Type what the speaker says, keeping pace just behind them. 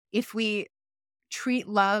if we treat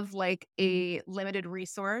love like a limited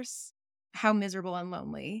resource, how miserable and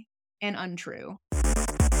lonely and untrue.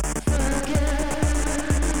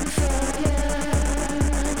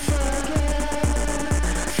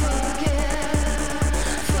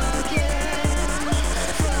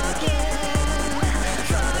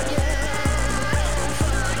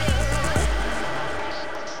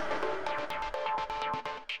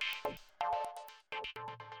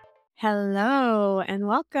 Hello and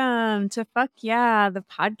welcome to Fuck Yeah, the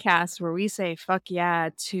podcast where we say fuck yeah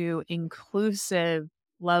to inclusive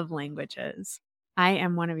love languages. I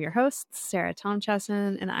am one of your hosts, Sarah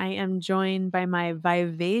Tomchesson, and I am joined by my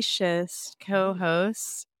vivacious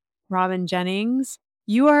co-host, Robin Jennings.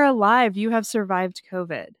 You are alive. You have survived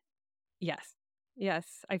COVID. Yes.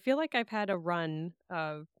 Yes. I feel like I've had a run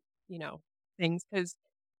of, things because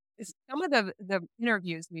some of the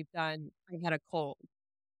interviews we've done, I had a cold,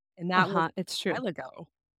 and that was It's a true. while ago.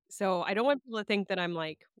 So I don't want people to think that I'm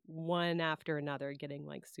like one after another getting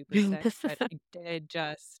like super sick, but I did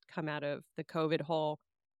just come out of the COVID hole.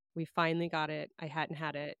 We finally got it. I hadn't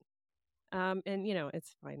had it. And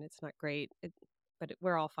it's fine. It's not great.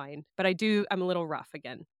 We're all fine. But I'm a little rough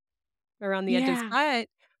again around the edges. Yeah. But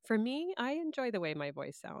for me, I enjoy the way my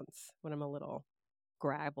voice sounds when I'm a little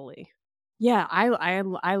gravelly. Yeah,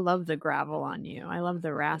 I love the gravel on you. I love the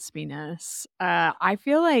raspiness. I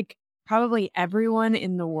feel like probably everyone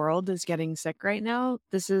in the world is getting sick right now.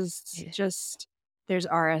 This is Yeah. just there's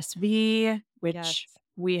RSV, which Yes.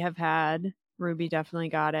 we have had. Ruby definitely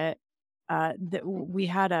got it. We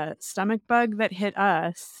had a stomach bug that hit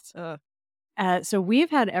us. Ugh. So we've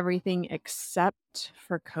had everything except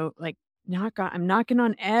for I'm knocking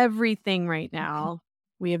on everything right now.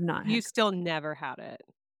 We have not You had. still never had it.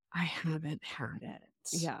 I haven't had it.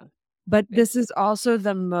 Yeah. But It this is also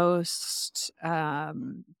the most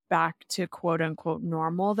back to quote unquote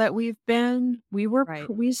normal that we've been. Right.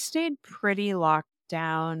 We stayed pretty locked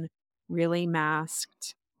down, really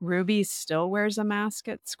masked. Ruby still wears a mask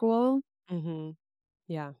at school. Mhm.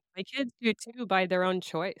 Yeah. My kids do too by their own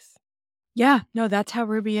choice. Yeah, no, that's how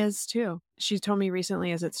Ruby is too. She told me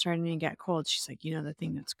recently as it's starting to get cold, she's like, the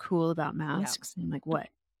thing that's cool about Yeah. masks? And I'm like, what?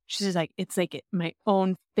 She's like, it's like my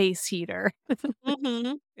own face heater.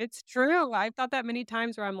 Mhm. It's true. I've thought that many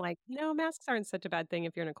times where I'm like, masks aren't such a bad thing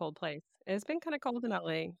if you're in a cold place. It's been kind of cold in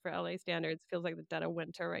LA for LA standards. Feels like the dead of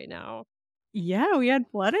winter right now. Yeah, we had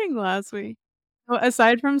flooding last week. So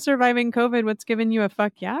aside from surviving COVID, what's giving you a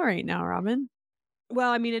fuck yeah right now, Robin?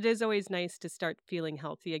 Well, I mean, it is always nice to start feeling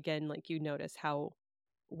healthy again. Like you notice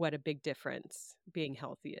what a big difference being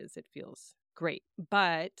healthy is. It feels great.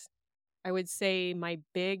 But I would say my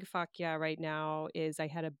big fuck yeah right now is I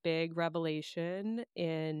had a big revelation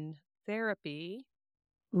in therapy.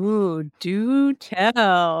 Ooh, do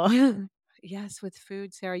tell. Yes, with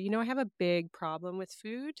food, Sarah. I have a big problem with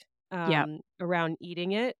food, Yeah, around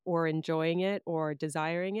eating it or enjoying it or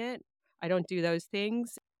desiring it. I don't do those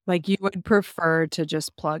things. like you would prefer to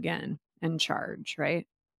just plug in and charge, right?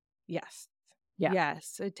 Yes. Yeah.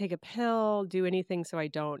 Yes. Take a pill, do anything so I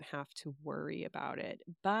don't have to worry about it.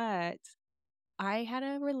 But I had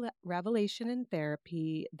a revelation in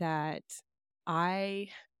therapy that I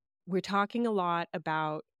we're talking a lot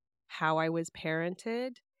about how I was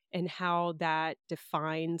parented and how that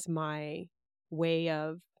defines my way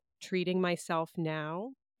of treating myself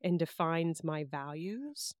now and defines my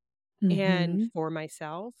values and Mhm. for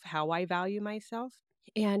myself, how I value myself.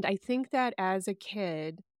 And I think that as a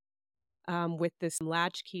kid, with this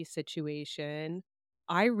latchkey situation,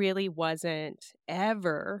 I really wasn't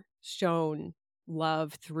ever shown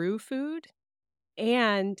love through food.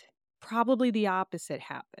 And probably the opposite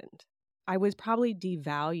happened. I was probably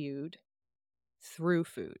devalued through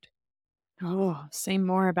food. Oh, say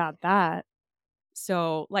more about that.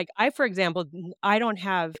 So, like, for example, I don't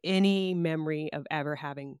have any memory of ever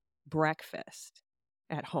having breakfast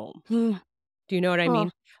at home. Do you know what I Oh,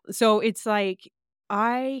 mean? So it's like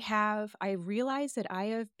I realize that I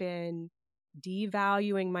have been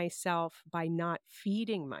devaluing myself by not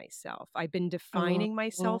feeding myself. I've been defining my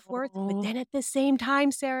self-worth, but oh, then at the same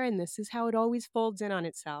time, Sarah, and this is how it always folds in on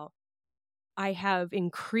itself, I have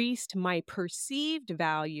increased my perceived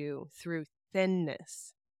value through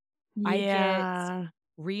thinness. I get yeah.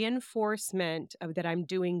 reinforcement of that I'm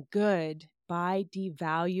doing good by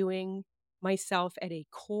devaluing myself at a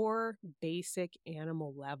core basic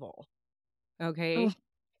animal level. Oh, Okay.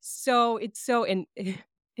 So it's so, and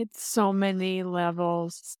it's so many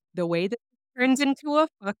levels. the way that it turns into a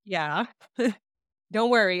fuck yeah Don't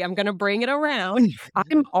worry, I'm gonna bring it around.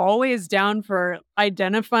 I'm always down for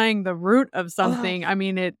identifying the root of Oh, something. I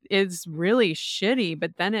mean, it is really shitty,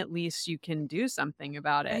 but then at least you can do something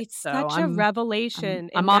about it. it's So such a I'm revelation,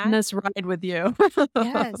 I'm and on that this ride with you.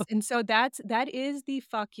 yes, and so that is the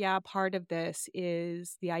fuck yeah part of this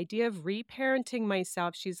is the idea of reparenting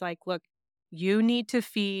myself. She's like, "Look, you need to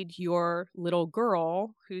feed your little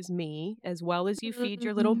girl, who's me, as well as you feed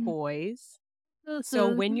your little boys. So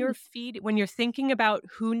when you're thinking about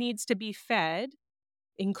who needs to be fed,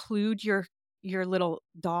 include your little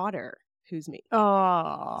daughter, who's me."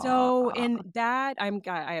 So in Aw. that, I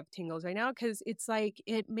have tingles right now because it's like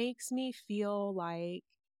it makes me feel like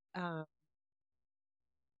um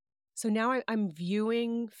so now I'm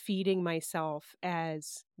viewing feeding myself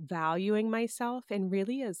as valuing myself and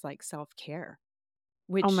really as like self-care,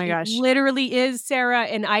 Oh which my it gosh. literally is, Sarah.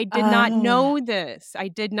 And I did not Ah, know this. I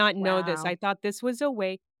did not know this. wow. I thought this was a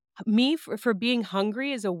way, me for being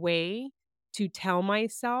hungry is a way to tell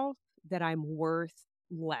myself that I'm worth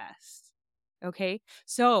less. Okay.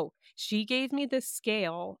 So she gave me this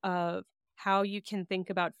scale of how you can think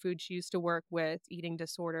about food. She used to work with eating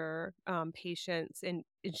disorder patients. And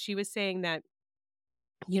she was saying that,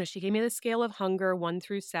 she gave me the scale of hunger 1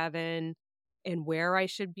 through 7 and where I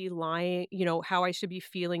should be lying, how I should be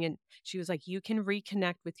feeling. And she was like, you can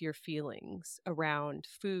reconnect with your feelings around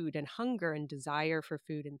food and hunger and desire for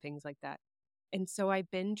food and things like that. And so I've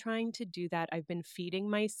been trying to do that. I've been feeding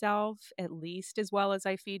myself at least as well as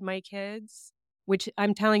I feed my kids, which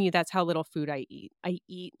I'm telling you, that's how little food I eat. I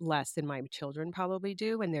eat less than my children probably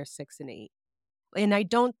do when they're 6 and 8. And I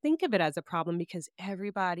don't think of it as a problem because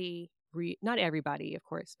not everybody, of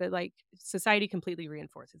course, but like society completely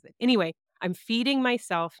reinforces it. Anyway, I'm feeding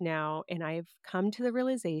myself now, and I've come to the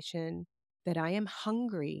realization that I am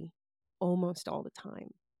hungry almost all the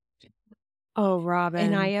time. Oh,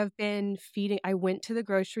 And I Robin. have been feeding. I went to the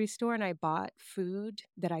grocery store and I bought food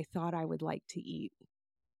that I thought I would like to eat,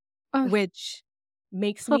 Ugh. which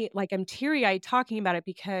makes me like I'm teary eyed talking about it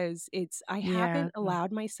because I Yeah. haven't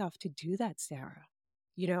allowed myself to do that, Sarah.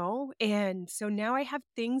 And so now I have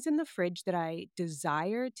things in the fridge that I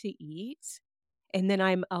desire to eat, and then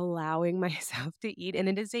I'm allowing myself to eat. And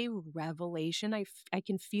it is a revelation. I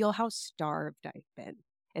can feel how starved I've been,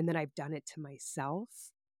 and then I've done it to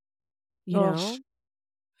myself, you Oh, know?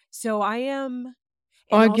 So I am,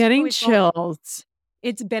 and oh, also getting chills.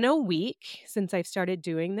 it's been a week since I've started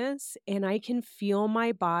doing this, and I can feel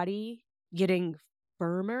my body getting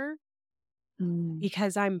firmer Mm.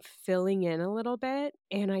 because I'm filling in a little bit,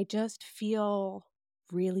 and I just feel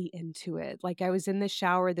really into it. Like I was in the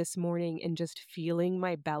shower this morning and just feeling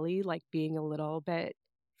my belly like being a little bit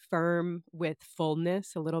firm with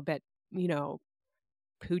fullness, a little bit,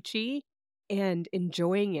 poochy, and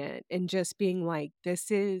enjoying it and just being like,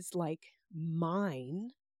 this is like mine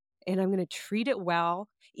and I'm going to treat it well,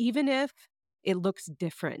 even if it looks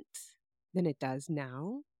different than it does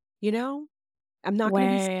now. You know, I'm not going to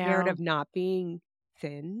be scared Wow. of not being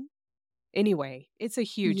thin. Anyway, it's a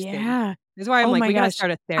huge thing. Yeah. That's why I'm Oh like, my we got to gosh.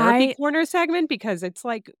 start a therapy I corner segment because it's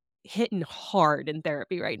like hitting hard in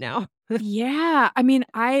therapy right now. Yeah, I mean,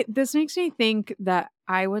 I this makes me think that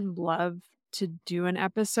I would love to do an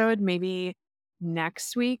episode maybe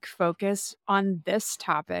next week focused on this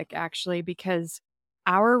topic actually because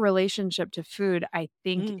our relationship to food I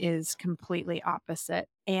think Mm, is completely opposite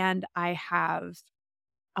and I have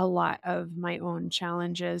a lot of my own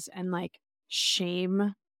challenges and like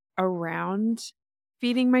shame around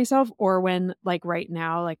feeding myself or when like right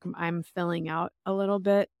now like I'm filling out a little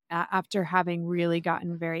bit after having really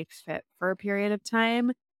gotten very fit for a period of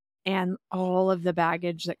time and all of the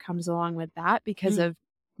baggage that comes along with that because mm, of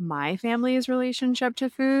my family's relationship to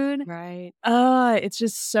food. right. It's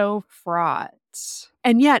just so fraught.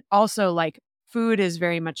 And yet also like food is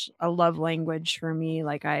very much a love language for me.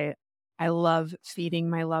 Like I love feeding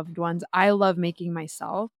my loved ones. I love making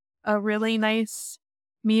myself a really nice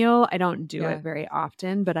meal. I don't do it Yeah. very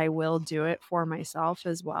often, but I will do it for myself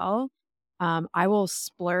as well. I will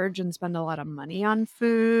splurge and spend a lot of money on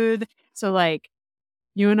food. So like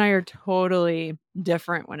you and I are totally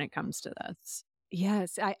different when it comes to this.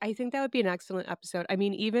 Yes, I think that would be an excellent episode. I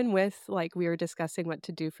mean, even with like we were discussing what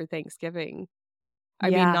to do for Thanksgiving.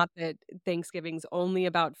 I mean, Yeah. not that Thanksgiving's only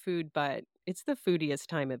about food, but it's the foodiest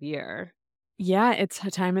time of year. Yeah, it's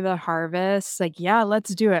a time of the harvest. Like, yeah,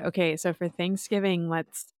 let's do it. Okay, so for Thanksgiving,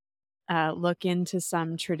 let's look into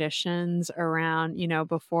some traditions around,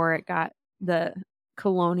 before it got the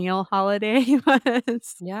colonial holiday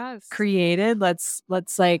was Yes. created. Let's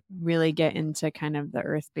like really get into kind of the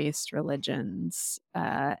earth-based religions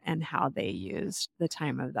and how they used the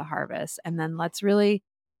time of the harvest. And then let's really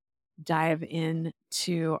dive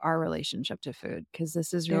into our relationship to food, because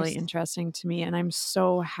this is really There's interesting to me. And I'm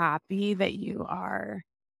so happy that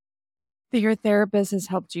that your therapist has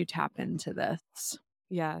helped you tap into this.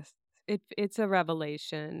 Yes, it's a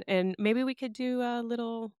revelation, and maybe we could do a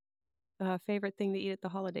little favorite thing to eat at the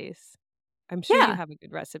holidays. I'm sure you Yeah. have a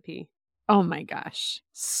good recipe. Oh my gosh.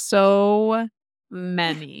 So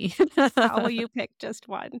many. How will you pick just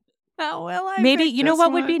one? How will I Maybe pick you know this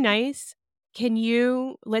what would be one? nice?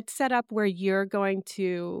 Let's set up where you're going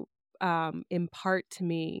to impart to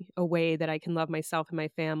me a way that I can love myself and my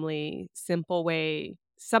family, simple way,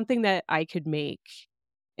 something that I could make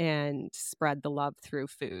and spread the love through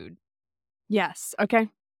food. Yes. Okay.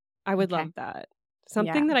 I would Okay. love that. Yeah.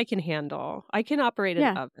 Something that I can handle. I can operate an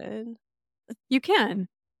Yeah. oven. You can.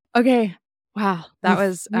 Okay. Wow. That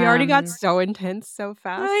was We already got so intense so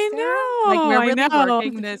fast, I Sarah. Like, know. we're I really know.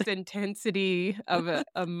 working this intensity of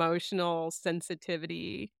emotional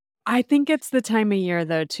sensitivity. I think it's the time of year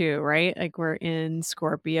though too, right? Like we're in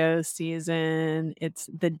Scorpio season.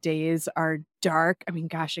 The days are dark. I mean,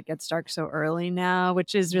 gosh, it gets dark so early now,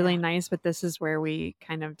 which is really Yeah. nice, but this is where we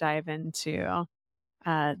kind of dive into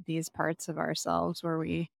these parts of ourselves where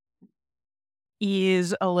we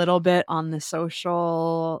ease a little bit on the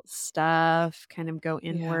social stuff, kind of go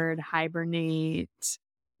Yeah. inward, hibernate.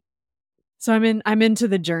 So I'm into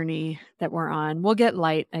the journey that we're on. We'll get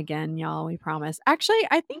light again, y'all, we promise. Actually,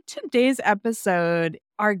 I think today's episode,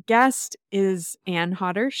 our guest is Anne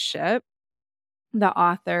Hodder-Shipp, the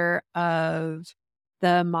author of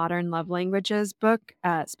the Modern Love Languages book,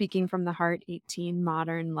 Speaking from the Heart, 18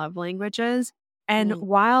 Modern Love Languages. And Mm.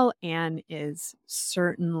 while Anne is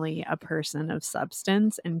certainly a person of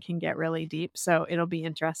substance and can get really deep, so it'll be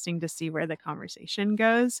interesting to see where the conversation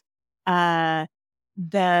goes. Uh,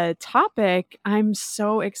 the topic I'm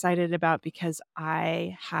so excited about because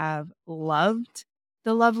I have loved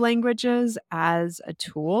the love languages as a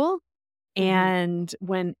tool. Mhm. And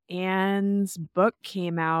when Anne's book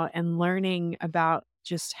came out and learning about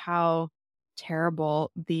just how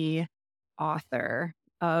terrible the author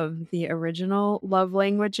of the original love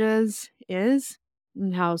languages is,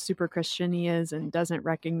 and how super Christian he is and doesn't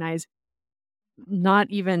recognize, not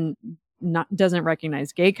even not doesn't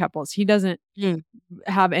recognize gay couples. He doesn't Mm.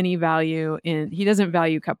 have any value he doesn't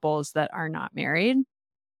value couples that are not married.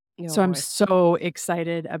 Oh, So I'm boy. so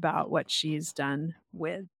excited about what she's done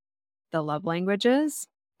with the love languages.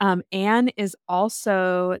 Anne is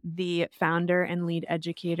also the founder and lead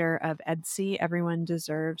educator of EDSI, Everyone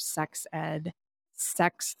Deserves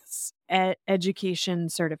Education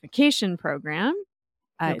Certification Program.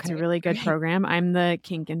 It's a Okay, really good great. program. I'm the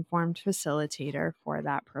kink informed facilitator for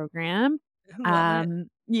that program. I love it.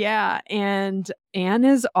 Yeah. And Anne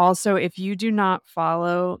is also, if you do not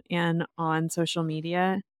follow Anne on social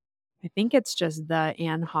media, I think it's just the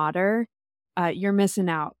Anne Hodder, you're missing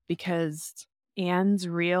out because Anne's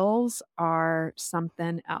reels are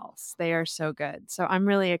something else. They are so good. So I'm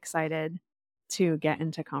really excited to get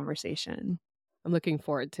into conversation. I'm looking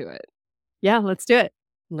forward to it, Yeah, let's do it.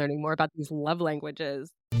 learning more about these love languages.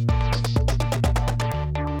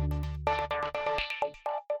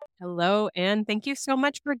 Hello, and thank you so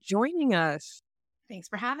much for joining us. Thanks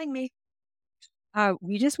for having me.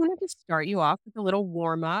 We just wanted to start you off with a little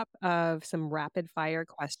warm up of some rapid fire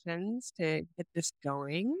questions to get this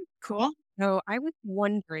going. Cool. So I was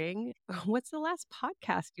wondering, what's the last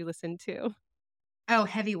podcast you listened to? Oh,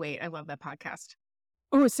 Heavyweight. I love that podcast.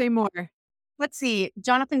 Oh, say more. Let's see.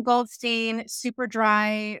 Jonathan Goldstein, super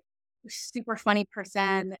dry, super funny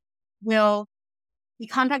person, will be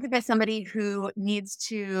contacted by somebody who needs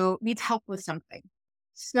help with something.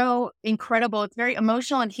 So incredible. It's very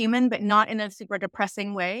emotional and human, but not in a super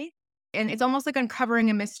depressing way. And it's almost like uncovering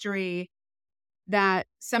a mystery that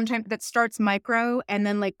sometimes that starts micro and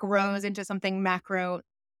then like grows into something macro.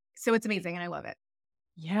 So it's amazing and I love it. I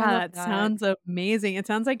Yeah, love that that. sounds amazing. It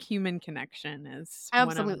sounds like human connection is one of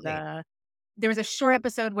Absolutely. the. There was a short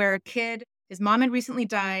episode where a kid, his mom had recently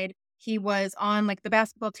died. He was on like the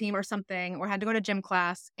basketball team or something, or had to go to gym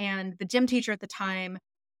class. And the gym teacher at the time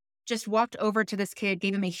just walked over to this kid,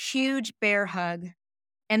 gave him a huge bear hug.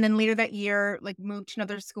 And then later that year, like moved to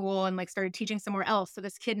another school and like started teaching somewhere else. So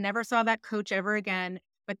this kid never saw that coach ever again.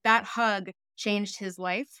 But that hug changed his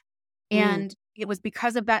life. Mm. And it was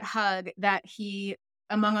because of that hug that he,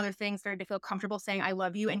 among other things, started to feel comfortable saying, I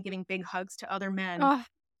love you and giving big hugs to other men. Oh,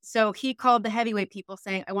 So he called the heavyweight people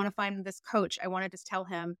saying, I want to find this coach. I want to just tell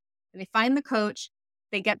him. And they find the coach.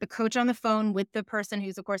 They get the coach on the phone with the person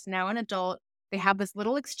who's, of course, now an adult. They have this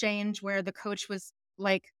little exchange where the coach was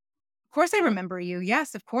like, of course, I remember you.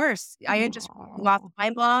 Yes, of course. I had just lost Aw. my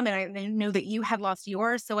mom and I knew that you had lost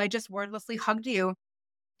yours. So I just wordlessly hugged you.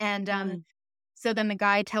 And Mm. so then the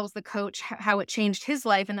guy tells the coach how it changed his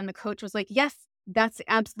life. And then the coach was like, yes, that's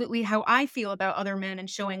absolutely how I feel about other men and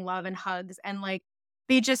showing love and hugs. And like,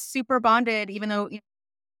 they just super bonded, even though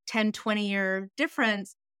 10, 20-year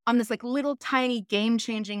difference on this like little tiny game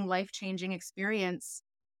changing, life changing experience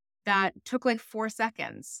that took like 4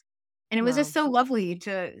 seconds. And it was just Wow. so lovely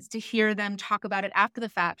to hear them talk about it after the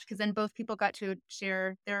fact, because then both people got to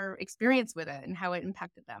share their experience with it and how it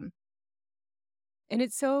impacted them. And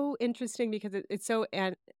it's so interesting because it's so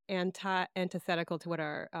antithetical to what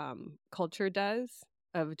our culture does,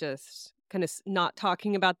 of just kind of not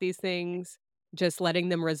talking about these things, just letting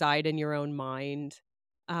them reside in your own mind,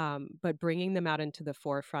 but bringing them out into the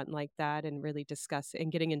forefront like that and really discuss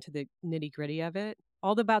and getting into the nitty gritty of it,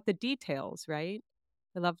 all about the details, right?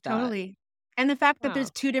 I love that. Totally. And the fact that there's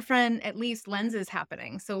Wow. 2 different, at least, lenses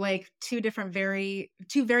happening. So, like, 2 very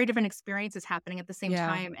different experiences happening at the same Yeah.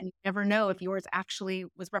 time, and you never know if yours actually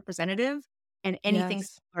was representative and anything Yes.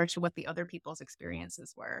 similar to what the other people's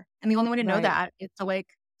experiences were. And the only way to know Right. that is to,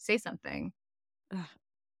 like, say something. Ugh,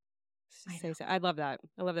 I say know. so. I love that.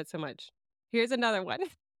 I love that so much. Here's another one.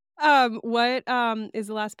 What is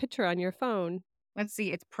the last picture on your phone? Let's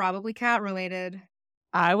see, it's probably cat related.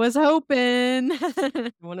 I was hoping.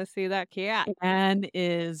 I want to see that cat. Anne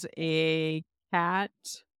is a cat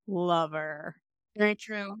lover. Very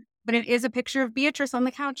true. But it is a picture of Beatrice on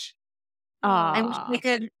the couch. I wish I Ah,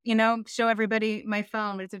 could, show everybody my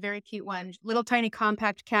phone, but it's a very cute one. Little tiny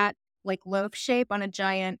compact cat, like loaf shape on a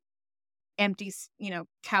giant empty,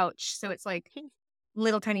 couch. So it's like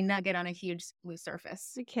little tiny nugget on a huge blue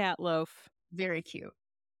surface. The cat loaf. Very cute.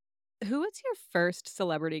 Who was your first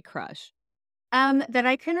celebrity crush? That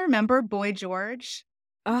I can remember, Boy George.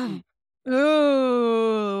 Oh,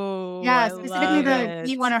 ooh, Yeah, I specifically love the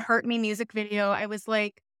 "You it. Wanna Hurt Me" music video. I was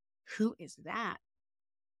like, "Who is that?"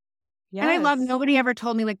 And I love yes. nobody ever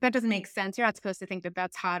told me, like, "That doesn't make sense. You're not supposed to think that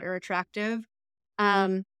that's hot or attractive."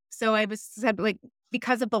 So I was said, like,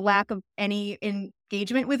 because of the lack of any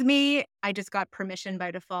engagement with me, I just got permission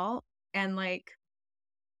by default. And, like,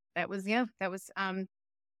 that was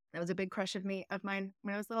a big crush of mine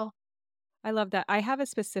when I was little. I love that. I have a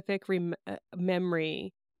specific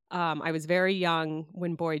memory. I was very young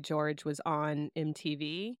when Boy George was on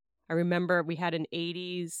MTV. I remember we had an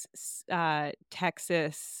 80s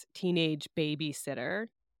Texas teenage babysitter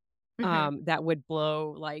Mhm. that would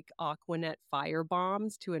blow like Aquanet fire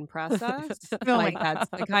bombs to impress us. Like, Really? that's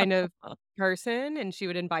the kind of person. And she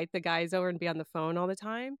would invite the guys over and be on the phone all the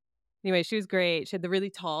time. Anyway, she was great. She had the really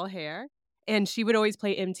tall hair. And she would always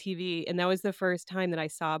play MTV. And that was the first time that I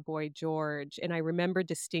saw Boy George. And I remember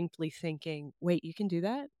distinctly thinking, wait, you can do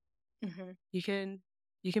that? Mhm. You can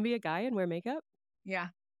be a guy and wear makeup? Yeah.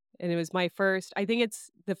 And it was my first, I think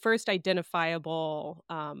it's the first identifiable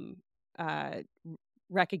uh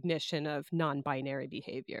recognition of non-binary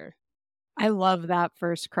behavior. I love that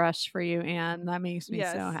first crush for you, Anne. That makes me so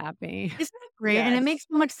Yes. happy. Isn't that great? And it Yes. makes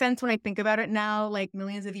so much sense when I think about it now, like,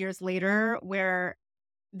 millions of years later, where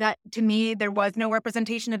that to me, there was no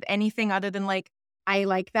representation of anything other than, like, I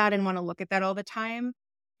like that and wanna look at that all the time.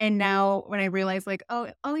 And now when I realize, like,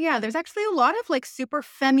 oh, yeah, there's actually a lot of, like, super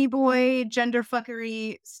femmy boy, gender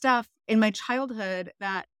fuckery stuff in my childhood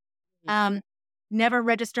that, Mhm. um, never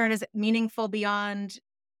registered as meaningful beyond,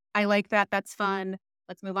 "I like that, that's fun.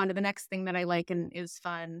 Let's move on to the next thing that I like and is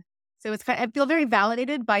fun." So it's I feel very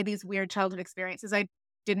validated by these weird childhood experiences I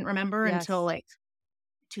didn't remember until, Yes. like,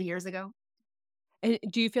 2 years ago. And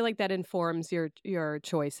do you feel like that informs your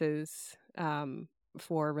choices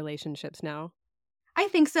for relationships now? I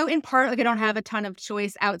think so, in part, like, I don't have a ton of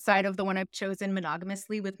choice outside of the one I've chosen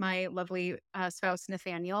monogamously with my lovely, spouse,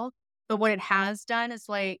 Nathaniel, but what it has done is,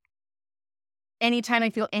 like, anytime I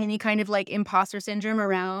feel any kind of, like, imposter syndrome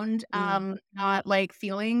around, Mm. not, like,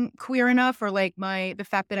 feeling queer enough, or, like, the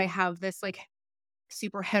fact that I have this, like,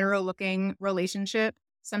 super hetero-looking relationship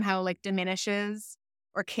somehow, like, diminishes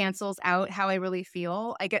or cancels out how I really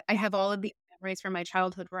feel. I have all of the memories from my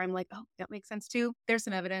childhood where I'm like, "Oh, that makes sense too. There's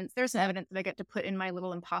some evidence. There's some evidence that I get to put in my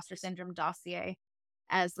little imposter syndrome dossier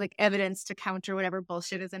as, like, evidence to counter whatever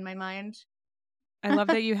bullshit is in my mind." I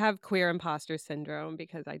love that you have queer imposter syndrome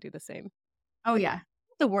because I do the same. Oh, yeah.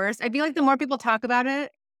 The worst. I feel like the more people talk about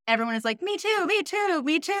it, everyone is like, "Me too, me too,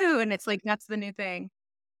 me too," and it's like, that's the new thing.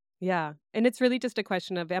 Yeah. And it's really just a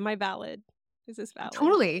question of, am I valid? Is this valid?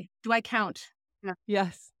 Totally. Do I count? Yeah,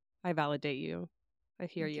 Yes. I validate you. I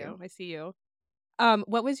hear thank you. you. I see you.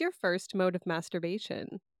 What was your first mode of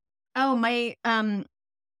masturbation? Oh, my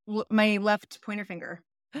left pointer finger.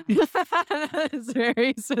 It's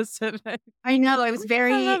very specific. I know, I was I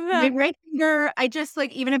very love my that. right finger, I just,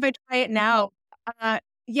 like, even if I try it now, uh,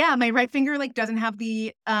 yeah, my right finger like doesn't have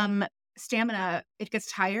the stamina. It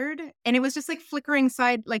gets tired, and it was just like flickering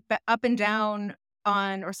side like up and down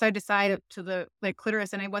on or side to side up to the like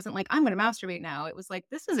clitoris, and I wasn't like I'm gonna masturbate now. It was like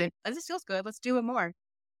this feels good. Let's do it more,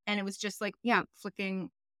 and it was just like yeah,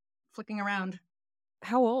 flicking around.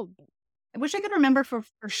 How old? I wish I could remember for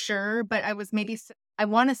sure, but I was maybe I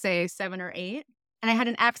want to say 7 or 8, and I had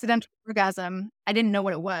an accidental orgasm. I didn't know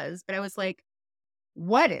what it was, but I was like,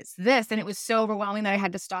 "What is this?" And it was so overwhelming that I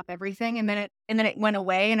had to stop everything, and then it went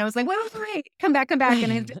away, and I was like, wait, come back,"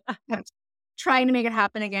 and I kept trying to make it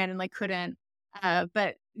happen again, and like couldn't.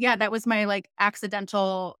 But yeah, that was my like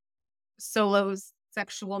accidental solo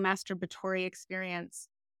sexual masturbatory experience.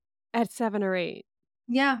 At 7 or 8.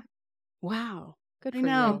 Yeah, Wow. Good I for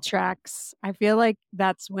know, you. Tracks. I feel like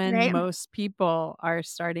that's when right? most people are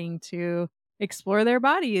starting to explore their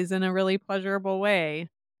bodies in a really pleasurable way.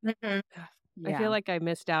 Mhm. I feel Yeah. like I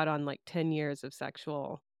missed out on like 10 years of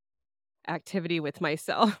sexual activity with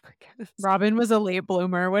myself. 'Cause Robin was a late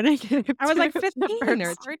bloomer when it came I was to like the 15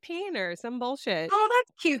 or first. 13 or some bullshit. Oh,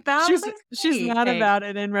 that's cute though. That's She's sweet. mad Thanks. about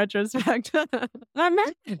it in retrospect. I'm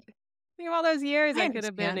mad. Think of all those years I I could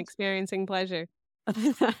have been understand. experiencing pleasure.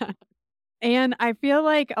 And I feel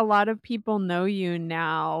like a lot of people know you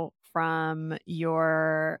now from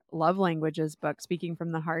your love languages book, Speaking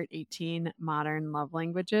from the Heart 18 Modern Love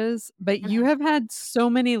Languages. But you Mhm. have had so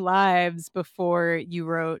many lives before you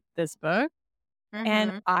wrote this book.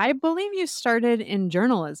 And Mhm. I believe you started in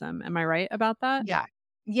journalism. Am I right about that? Yeah.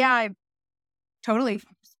 Yeah, I totally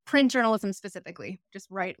print journalism specifically. Just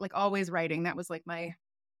write like always writing. That was like my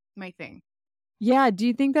thing. Yeah. Do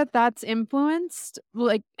you think that that's influenced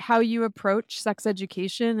like how you approach sex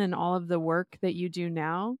education and all of the work that you do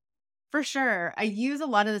now? For sure. I use a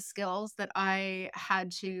lot of the skills that I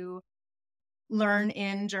had to learn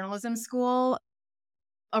in journalism school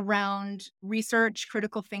around research,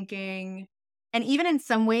 critical thinking, and even in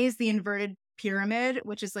some ways the inverted pyramid,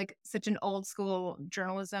 which is like such an old school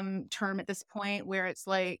journalism term at this point where it's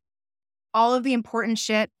like all of the important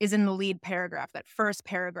shit is in the lead paragraph, that first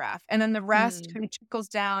paragraph. And then the rest Mm. kind of trickles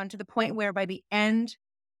down to the point where by the end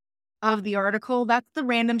of the article, that's the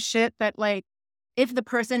random shit that, like, if the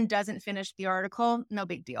person doesn't finish the article, no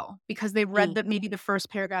big deal because they read Mm. maybe the first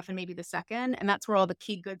paragraph and maybe the second. And that's where all the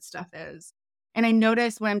key good stuff is. And I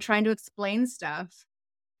notice when I'm trying to explain stuff,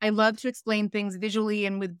 I love to explain things visually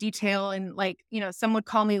and with detail. And like, some would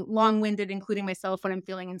call me long winded, including myself when I'm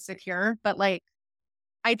feeling insecure. But like,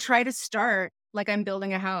 I try to start like I'm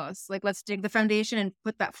building a house. Like, let's dig the foundation and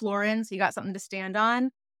put that floor in so you got something to stand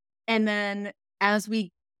on. And then as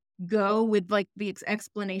we go with like the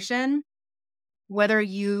explanation, whether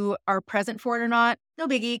you are present for it or not, no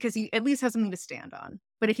biggie, because you at least have something to stand on.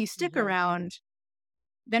 But if you stick Mhm. around,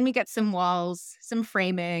 then we get some walls, some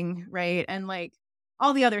framing, right? And like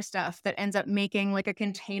all the other stuff that ends up making like a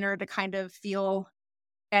container to kind of feel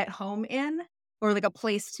at home in or like a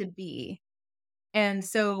place to be. And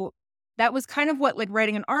so that was kind of what like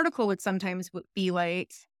writing an article would be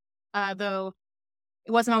like, though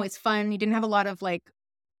it wasn't always fun. You didn't have a lot of like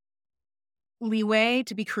leeway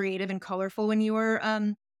to be creative and colorful when you were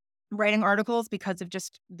writing articles because of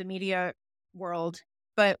just the media world.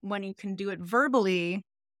 But when you can do it verbally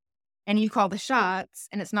and you call the shots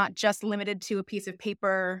and it's not just limited to a piece of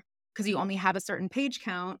paper because you only have a certain page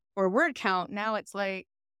count or word count, now it's like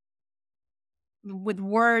with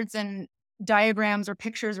words and diagrams or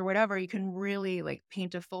pictures or whatever, you can really like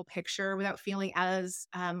paint a full picture without feeling as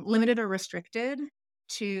limited or restricted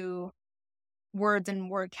to words and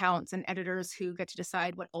word counts and editors who get to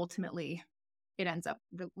decide what ultimately it ends up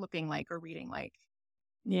looking like or reading like.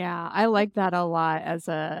 Yeah, I like that a lot as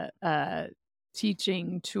a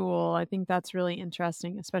teaching tool. I think that's really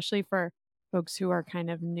interesting, especially for folks who are kind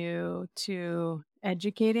of new to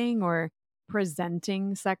educating or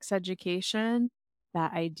presenting sex education.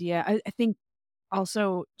 That idea, I think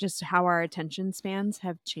also just how our attention spans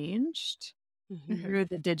have changed Mhm. Mhm. through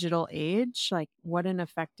the digital age. Like, what an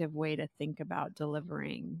effective way to think about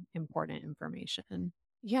delivering important information.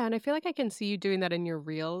 Yeah, and I feel like I can see you doing that in your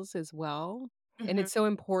reels as well. And Mhm. it's so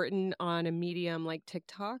important on a medium like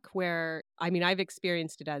TikTok, where I mean, I've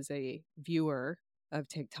experienced it as a viewer of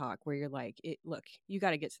TikTok, where you're like, look, you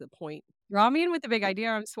got to get to the point. Draw me in with the big idea.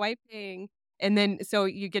 I'm swiping. And then so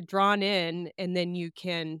you get drawn in, and then you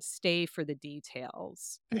can stay for the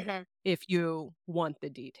details Mhm. if you want the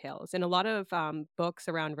details. And a lot of books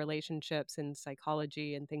around relationships and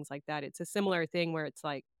psychology and things like that, it's a similar thing where it's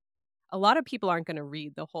like, a lot of people aren't gonna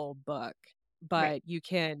read the whole book, Right. but you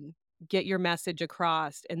can get your message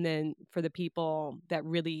across, and then for the people that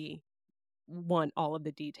really want all of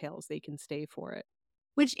the details, they can stay for it.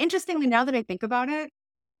 Which interestingly, now that I think about it,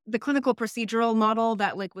 the clinical procedural model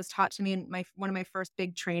that like was taught to me in one of my first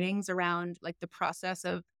big trainings around like the process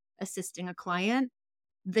of assisting a client.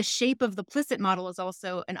 The shape of the Plicit model is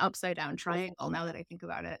also an upside down triangle now that I think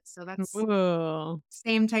about it. So that's Ooh.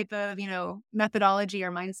 same type of, methodology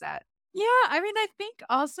or mindset. Yeah, I mean, I think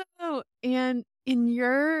also in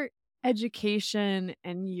your education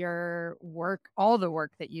and your work, all the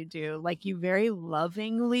work that you do, like you very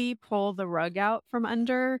lovingly pull the rug out from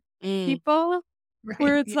under people,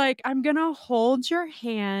 where Right. it's like, I'm gonna hold your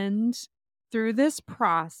hand through this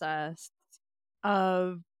process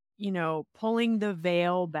of, pulling the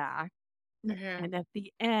veil back. Mhm. And at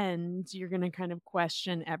the end, you're gonna kind of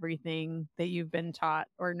question everything that you've been taught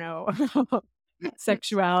or know about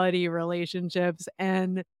sexuality, relationships,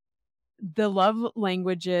 and the love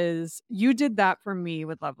languages. You did that for me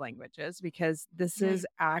with love languages because this Mhm. is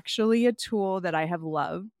actually a tool that I have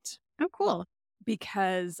loved Oh, cool.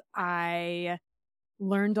 because I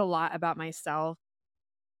learned a lot about myself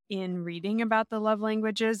in reading about the love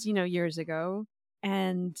languages, years ago,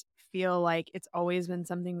 and feel like it's always been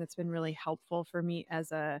something that's been really helpful for me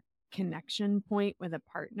as a connection point with a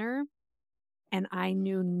partner. And I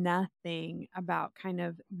knew nothing about kind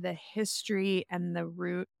of the history and the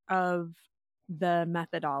root of the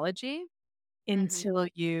methodology Mhm. until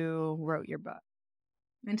you wrote your book.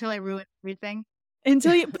 Until I ruin everything.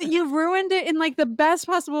 But you ruined it in like the best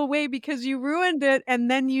possible way because you ruined it and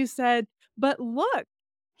then you said, "But look,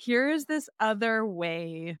 here is this other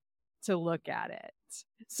way to look at it."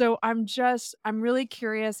 So I'm really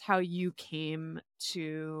curious how you came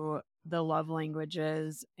to the love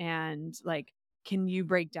languages and like can you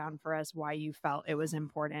break down for us why you felt it was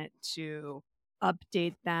important to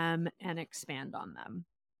update them and expand on them?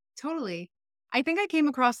 Totally. I think I came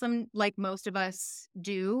across them like most of us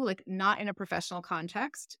do, like not in a professional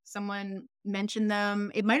context. Someone mentioned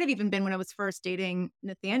them. It might have even been when I was first dating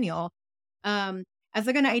Nathaniel. Um, as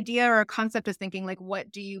like an idea or a concept of thinking like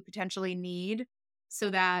what do you potentially need so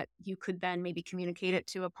that you could then maybe communicate it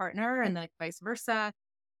to a partner and like vice versa.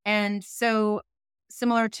 And so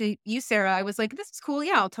similar to you, Sarah, I was like, this is cool.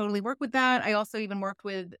 Yeah, I'll totally work with that. I also even worked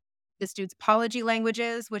with this dude's apology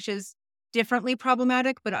languages, which is differently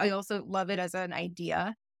problematic, but I also love it as an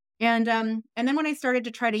idea. And then when I started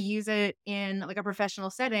to try to use it in like a professional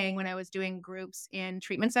setting, when I was doing groups in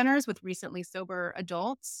treatment centers with recently sober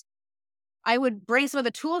adults, I would bring some of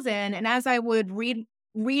the tools in, and as I would read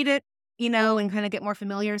it, and kind of get more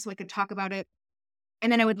familiar so I could talk about it,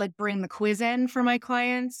 and then I would like bring the quiz in for my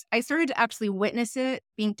clients. I started to actually witness it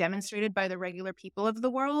being demonstrated by the regular people of the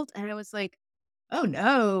world, and I was like, oh,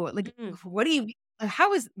 no. Like, what do you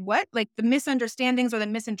how is what? Like, the misunderstandings or the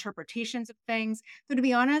misinterpretations of things. So, to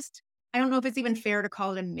be honest, I don't know if it's even fair to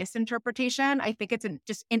call it a misinterpretation. I think it's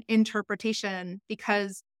just an interpretation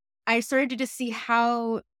because I started to just see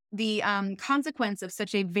how the, consequence of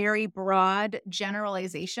such a very broad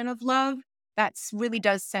generalization of love really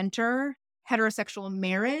does center heterosexual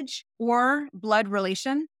marriage or blood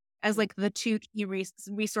relation as, like, the 2 key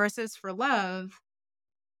resources for love.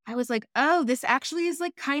 I was like, "Oh, this actually is,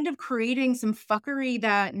 like, kind of creating some fuckery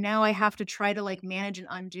that now I have to try to, like, manage and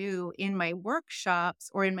undo in my workshops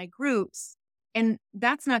or in my groups." And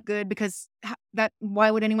that's not good because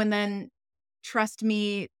why would anyone then trust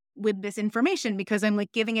me with this information? Because I'm,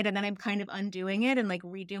 like, giving it and then I'm kind of undoing it and, like,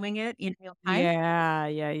 redoing it in real time. Yeah,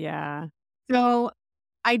 yeah, yeah. So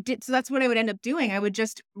so that's what I would end up doing. I would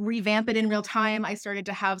just revamp it in real time. I started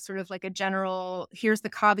to have sort of like a general, here's the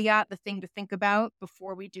caveat, the thing to think about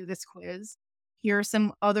before we do this quiz. Here are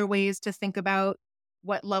some other ways to think about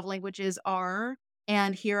what love languages are.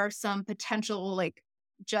 And here are some potential like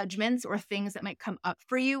judgments or things that might come up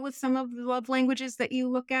for you with some of the love languages that you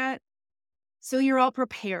look at. So you're all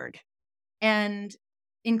prepared. And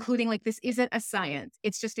including like this isn't a science.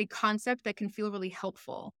 It's just a concept that can feel really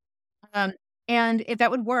helpful. Um, and if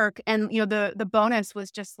that would work, and the bonus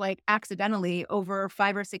was just like accidentally over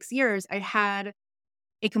 5 or 6 years, I had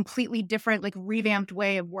a completely different, like revamped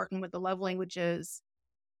way of working with the love languages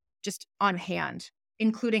just on hand,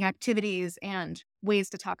 including activities and ways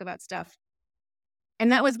to talk about stuff.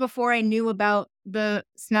 And that was before I knew about the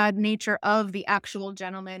snide nature of the actual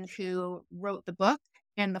gentleman who wrote the book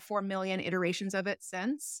and the 4 million iterations of it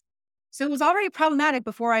since. So it was already problematic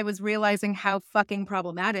before I was realizing how fucking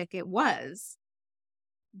problematic it was.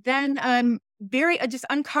 Then very just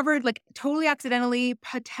uncovered like totally accidentally,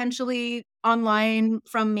 potentially online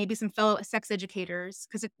from maybe some fellow sex educators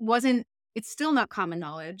because it's still not common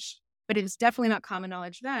knowledge, but it was definitely not common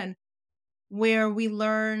knowledge then, where we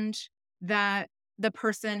learned that the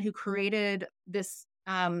person who created this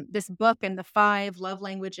book and the 5 love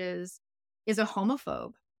languages is a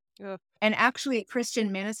homophobe. Ugh. and actually a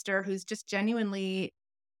Christian minister who's just genuinely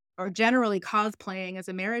or generally cosplaying as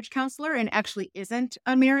a marriage counselor and actually isn't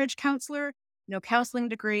a marriage counselor, no counseling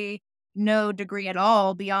degree, no degree at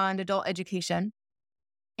all beyond adult education.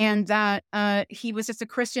 And that he was just a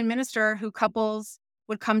Christian minister who couples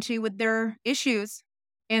would come to with their issues.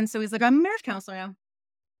 And so he's like, I'm a marriage counselor now.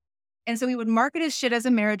 And so he would market his shit as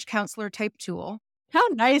a marriage counselor type tool. How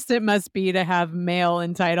nice it must be to have male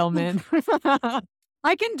entitlement.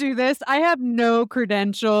 I can do this. I have no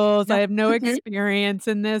credentials. I have no experience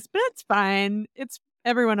in this, but it's fine.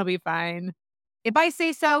 Everyone will be fine. If I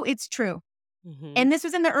say so, it's true. Mm-hmm. And this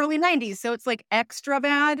was in the early 90s. So it's like extra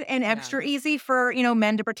bad and extra easy for,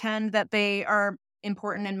 men to pretend that they are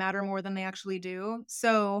important and matter more than they actually do.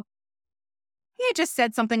 So he had just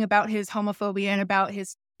said something about his homophobia and about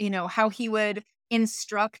his, how he would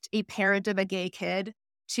instruct a parent of a gay kid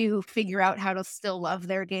to figure out how to still love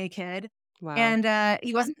their gay kid. Wow. And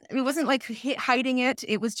it wasn't like hiding it.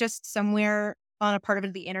 It was just somewhere on a part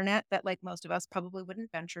of the internet that like most of us probably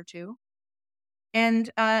wouldn't venture to. And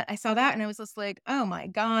I saw that and I was just like, oh my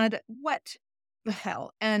God, what the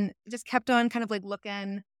hell? And just kept on kind of like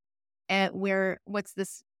looking at what's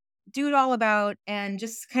this dude all about, and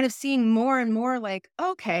just kind of seeing more and more like,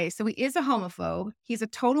 okay, so he is a homophobe. He's a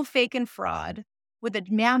total fake and fraud with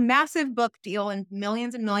a massive book deal and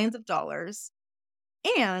millions of dollars.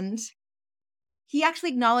 And he actually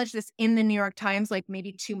acknowledged this in the New York Times like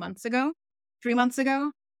maybe 3 months ago.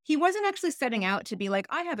 He wasn't actually setting out to be like,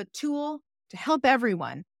 I have a tool to help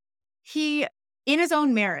everyone. He, in his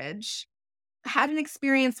own marriage, had an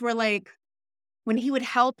experience where like when he would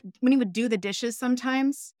do the dishes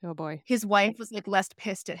sometimes, Oh boy. his wife was like less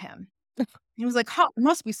pissed at him. He was like, there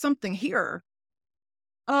must be something here.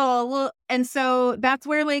 Oh, well, and so that's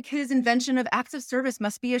where like his invention of acts of service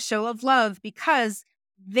must be a show of love, because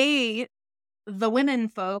the women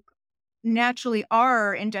folk, naturally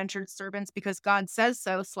are indentured servants because God says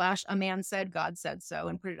so / a man said God said so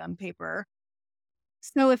and put it on paper.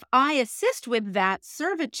 So if I assist with that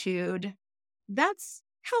servitude, that's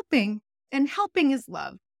helping, and helping is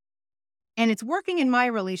love. And it's working in my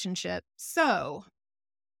relationship. So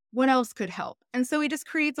what else could help? And so he just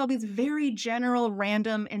creates all these very general,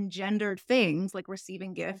 random, and gendered things like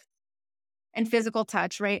receiving gifts and physical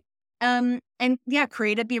touch, right? And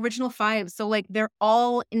created the original 5. So like they're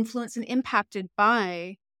all influenced and impacted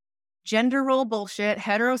by gender role bullshit,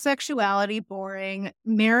 heterosexuality, boring,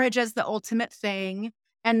 marriage as the ultimate thing,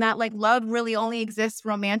 and that like love really only exists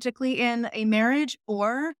romantically in a marriage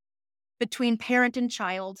or between parent and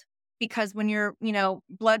child, because when you're,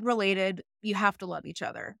 blood related, you have to love each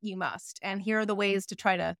other. You must. And here are the ways to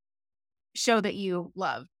try to show that you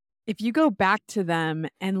love. If you go back to them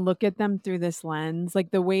and look at them through this lens,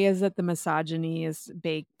 like the way is that the misogyny is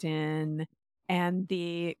baked in and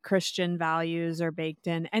the Christian values are baked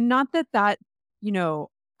in, and not that,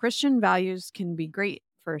 Christian values can be great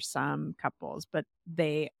for some couples, but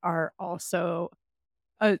they are also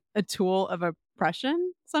a tool of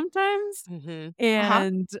oppression sometimes. Mm-hmm.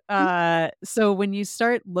 And so when you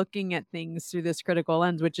start looking at things through this critical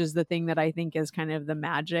lens, which is the thing that I think is kind of the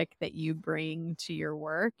magic that you bring to your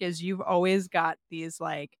work, is you've always got these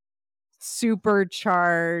like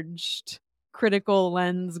supercharged critical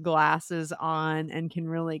lens glasses on and can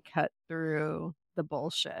really cut through the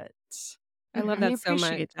bullshit. I love that so much.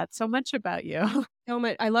 Appreciate that so much about you. So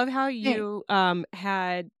much. I love how you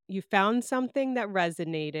you found something that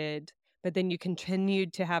resonated, but then you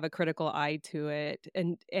continued to have a critical eye to it,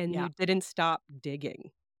 and you didn't stop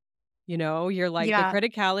digging. You're like the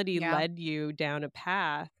criticality led you down a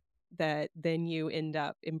path that then you end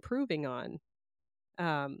up improving on,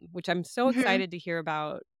 which I'm so excited to hear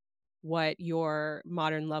about what your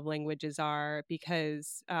modern love languages are,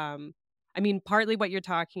 because partly what you're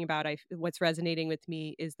talking about, what's resonating with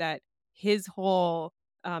me is that his whole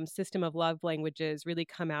system of love languages really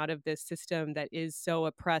come out of this system that is so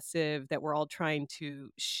oppressive that we're all trying to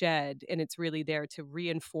shed. And it's really there to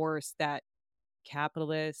reinforce that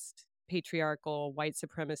capitalist, patriarchal, white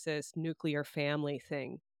supremacist, nuclear family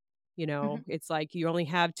thing. It's like you only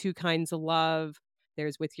have 2 kinds of love.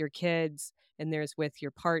 There's with your kids and there's with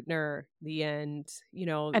your partner. The end, and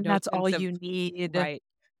no that's all sense of, you need. right?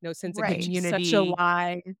 No sense of Right. community. Such a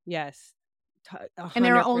lie. Yes. And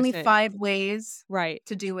there are only 100%. 5 ways right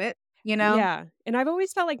to do it, Yeah. And I've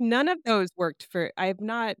always felt like none of those worked I've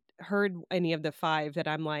not heard any of the 5 that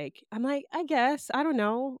I'm like, I guess, I don't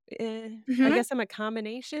know. I guess I'm a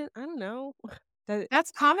combination. I don't know.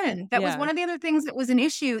 That's common. That was one of the other things that was an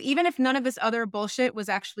issue. Even if none of this other bullshit was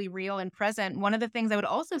actually real and present, one of the things I would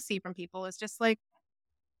also see from people is just like,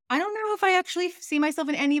 I don't know if I actually see myself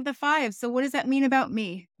in any of the 5. So what does that mean about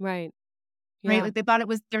me? Right. Right? Yeah. Like they thought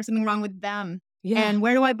there's something wrong with them. Yeah. And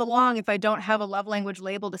where do I belong if I don't have a love language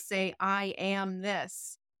label to say I am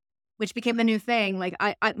this? Which became the new thing. Like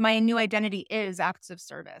my new identity is acts of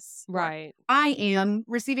service. Or Right. I am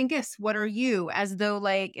receiving gifts. What are you? As though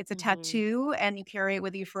like it's a Mm-hmm. tattoo and you carry it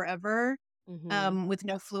with you forever, Mm-hmm. with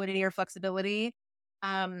no fluidity or flexibility.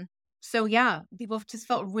 Um, so yeah, people just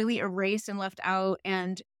felt really erased and left out,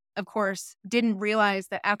 and of course didn't realize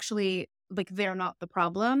that actually like they're not the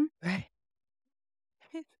problem. Right.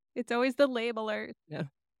 It's always the labeler. Yeah.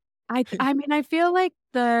 I mean, I feel like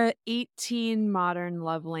the 18 modern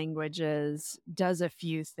love languages does a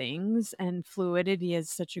few things, and fluidity is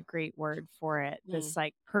such a great word for it. Mm. This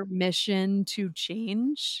like permission to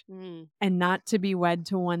change Mm. and not to be wed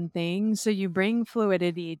to one thing. So you bring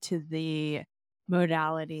fluidity to the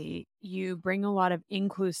modality. You bring a lot of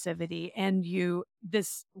inclusivity and you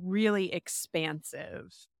this really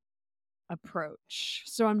expansive approach.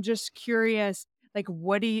 So I'm just curious, like,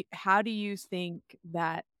 how do you think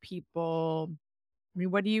that people, I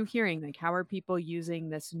mean, what are you hearing? Like, how are people using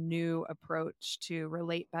this new approach to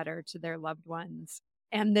relate better to their loved ones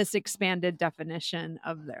and this expanded definition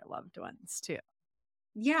of their loved ones too?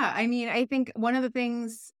 Yeah, I mean, I think one of the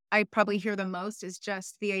things I probably hear the most is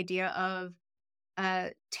just the idea of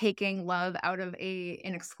taking love out of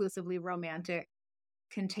an exclusively romantic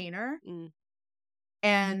container Mm.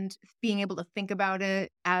 and being able to think about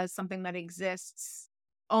it as something that exists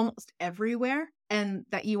almost everywhere, and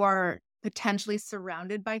that you are potentially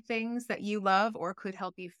surrounded by things that you love or could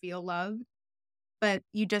help you feel loved, but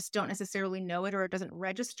you just don't necessarily know it or it doesn't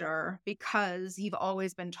register because you've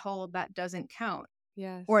always been told that doesn't count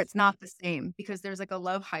or Yes. it's not the same, because there's like a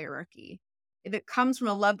love hierarchy. If it comes from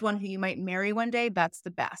a loved one who you might marry one day, that's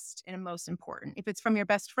the best and most important. If it's from your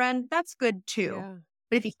best friend, that's good too. Yeah.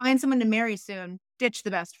 But if you find someone to marry soon, ditch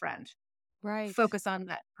the best friend. Right. Focus on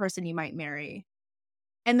that person you might marry.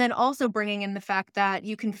 And then also bringing in the fact that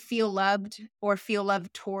you can feel loved or feel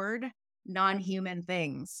loved toward non-human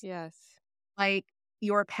things, Yes. like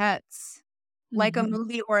your pets, like a Mhm.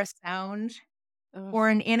 movie or a sound, Ugh. or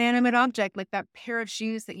an inanimate object, like that pair of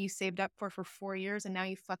shoes that you saved up for 4 years and now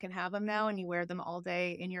you fucking have them now and you wear them all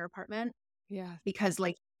day in your apartment Yeah. because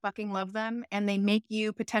like you fucking love them, and they make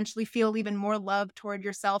you potentially feel even more love toward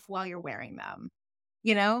yourself while you're wearing them,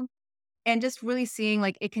 you know? And just really seeing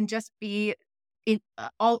like it can just be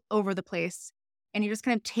all over the place, and you're just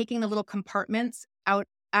kind of taking the little compartments out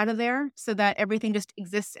of there so that everything just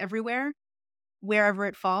exists everywhere wherever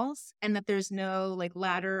it falls, and that there's no like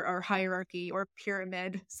ladder or hierarchy or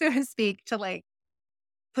pyramid, so to speak, to like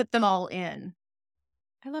put them all in.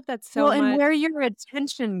 I love that Well, so and much. where your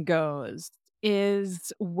attention goes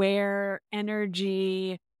is where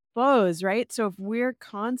energy flows, right? So if we're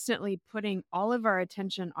constantly putting all of our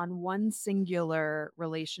attention on one singular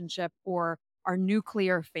relationship or our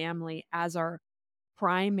nuclear family as our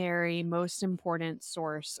primary, most important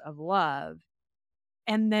source of love,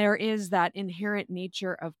 and there is that inherent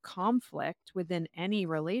nature of conflict within any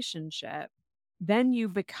relationship, then you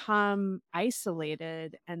become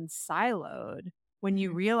isolated and siloed when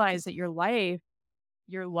you Mhm. realize that your life,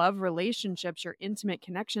 your love relationships, your intimate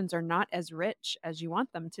connections are not as rich as you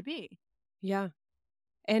want them to be. Yeah.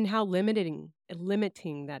 And how limiting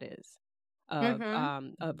that is Mhm.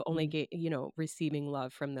 of only receiving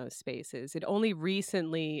love from those spaces. It only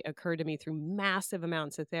recently occurred to me through massive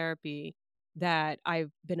amounts of therapy that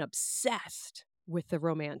I've been obsessed with the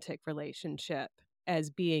romantic relationship as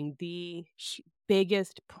being the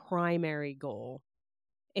biggest primary goal.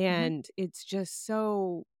 Mhm. And it's just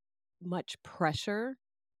so much pressure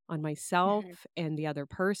on Mhm. myself and the other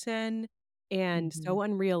person, and Mhm. so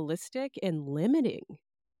unrealistic and limiting.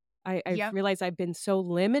 I've Yep. realized I've been so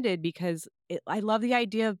limited because I love the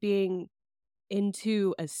idea of being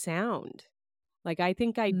into a sound. Like, I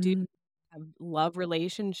think I do Mm. have love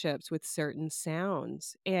relationships with certain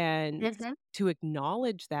sounds, and Mhm. to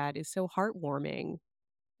acknowledge that is so heartwarming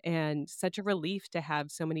and such a relief to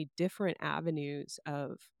have so many different avenues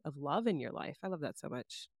of love in your life. I love that so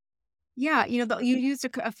much. Yeah, you used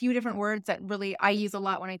a few different words that really I use a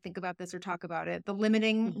lot when I think about this or talk about it. The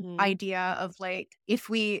limiting Mhm. idea of like if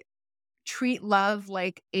we treat love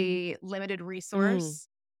like a limited Mm. resource,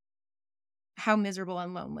 how miserable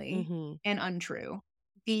and lonely Mhm. and untrue.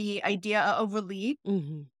 The idea of relief,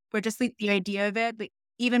 Mhm. but just the idea of it, like,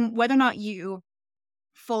 even whether or not you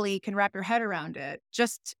fully can wrap your head around it,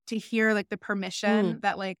 just to hear like the Mm. permission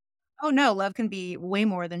that like, oh no, love can be way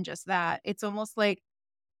more than just that. It's almost like,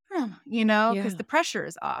 huh, because Yeah. the pressure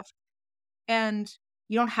is off. And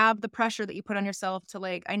You don't have the pressure that you put on yourself to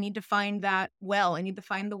like, I need to find that well. I need to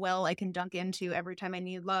find the well I can dunk into every time I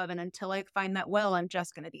need love. And until I find that well, I'm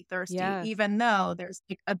just going to be thirsty, Yes. even though there's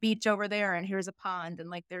like a beach over there and here's a pond and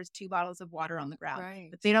like there's 2 bottles of water on the ground. Right.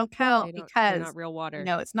 But they don't count They're because, not real water.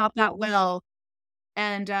 it's not that well.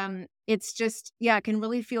 And it's just, it can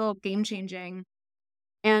really feel game changing.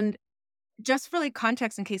 And just for like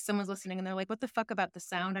context, in case someone's listening and they're like, what the fuck about the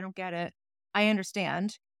sound? I don't get it. I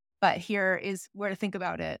understand. But here is where to think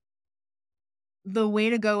about it. The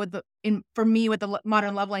way to go with for me with the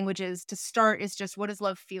modern love languages to start is just, what does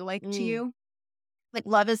love feel like to you? Like,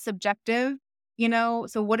 love is subjective,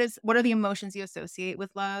 so what are the emotions you associate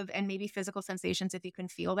with love, and maybe physical sensations if you can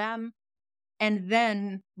feel them. And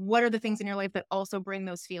then what are the things in your life that also bring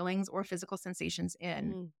those feelings or physical sensations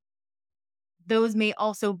in? Those may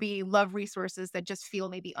also be love resources that just feel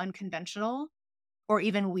maybe unconventional or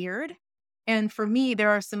even weird. And for me, there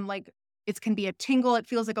are some like, it can be a tingle. It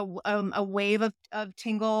feels like a wave of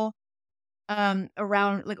tingle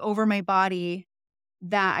around, like, over my body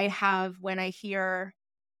that I have when I hear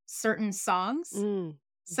certain songs.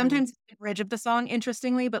 Sometimes it's the bridge of the song,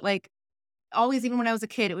 interestingly, but like always, even when I was a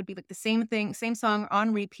kid, it would be like the same thing, same song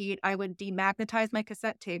on repeat. I would demagnetize my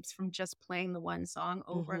cassette tapes from just playing the one song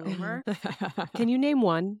over and over. Can you name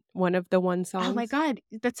one of the one songs? Oh my God,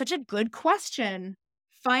 that's such a good question.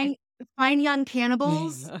 Fine Young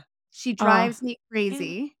Cannibals. She drives me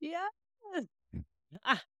crazy. Yeah.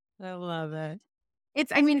 I love it.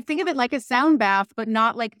 Think of it like a sound bath, but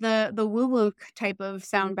not like the woo-woo type of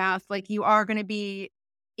sound bath. Like, you are going to be,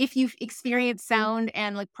 if you've experienced sound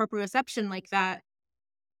and like proprioception like that,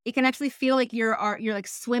 it can actually feel like you're like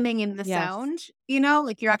swimming in the sound,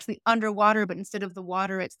 like you're actually underwater, but instead of the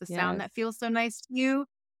water, it's the sound that feels so nice to you.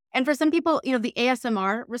 And for some people, the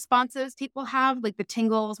ASMR responses people have, like the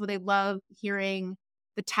tingles where they love hearing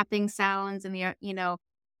the tapping sounds and the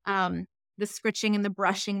scritching and the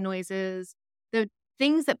brushing noises, the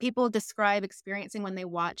things that people describe experiencing when they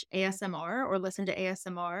watch ASMR or listen to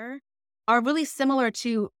ASMR are really similar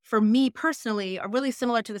to, for me personally, are really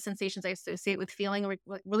similar to the sensations I associate with feeling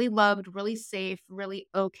really loved, really safe, really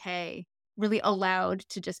okay, really allowed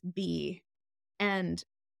to just be. And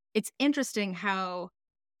it's interesting how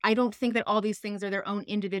I don't think that all these things are their own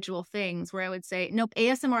individual things, where I would say, nope,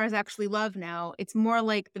 ASMR is actually love now. It's more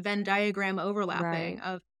like the Venn diagram overlapping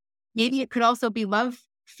of, maybe it could also be love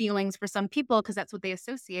feelings for some people because that's what they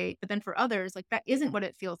associate. But then for others, like, that isn't what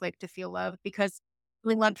it feels like to feel love, because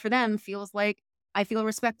feeling loved for them feels like I feel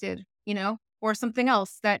respected, or something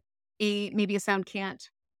else that maybe a sound can't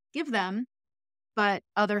give them, but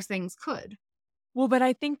other things could. Well, but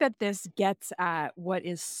I think that this gets at what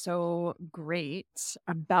is so great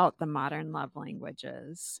about the modern love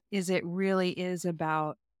languages is it really is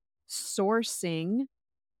about sourcing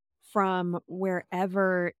from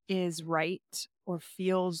wherever is right or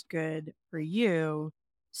feels good for you,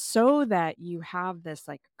 so that you have this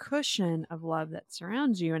like cushion of love that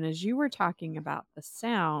surrounds you. And as you were talking about the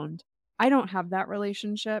sound, I don't have that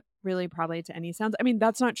relationship really probably to any sounds. I mean,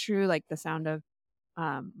 that's not true. Like the sound of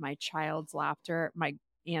my child's laughter, my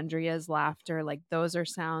Andrea's laughter, like those are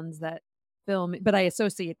sounds that fill me, but I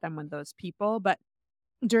associate them with those people. But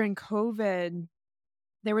during COVID,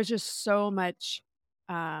 there was just so much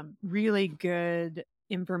really good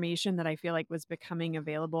information that I feel like was becoming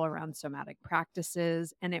available around somatic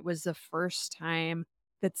practices. And it was the first time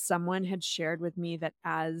that someone had shared with me that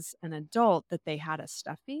as an adult that they had a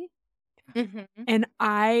stuffy. And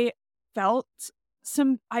I felt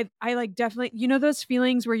I like definitely, those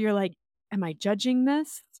feelings where you're like, am I judging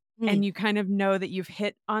this? And you kind of know that you've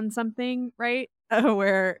hit on something, right?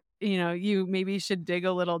 Where, you maybe should dig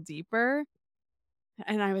a little deeper.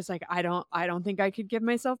 And I was like, I don't think I could give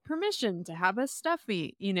myself permission to have a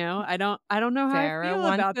stuffy, I don't know how I feel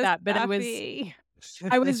about that, but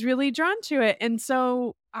I was really drawn to it. And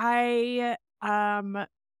so I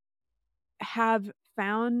have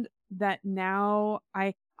found that now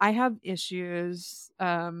I have issues.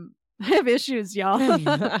 I have issues, y'all.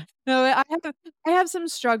 No, I have some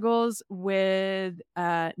struggles with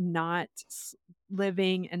not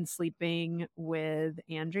living and sleeping with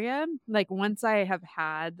Andrea. Like once I have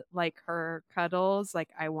had like her cuddles, like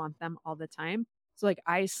I want them all the time. So like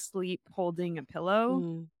I sleep holding a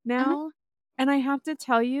pillow now. And I have to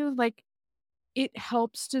tell you, like, it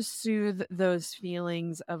helps to soothe those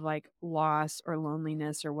feelings of like loss or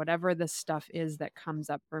loneliness or whatever the stuff is that comes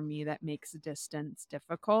up for me that makes distance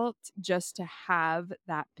difficult, just to have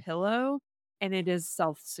that pillow, and it is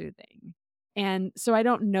self-soothing. And so I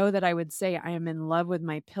don't know that I would say I am in love with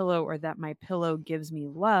my pillow or that my pillow gives me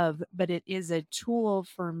love, but it is a tool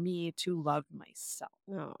for me to love myself.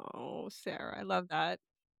 Oh, Sarah, I love that.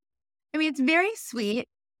 I mean, it's very sweet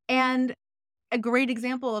and a great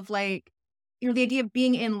example of like, the idea of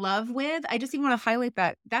being in love with. I just even want to highlight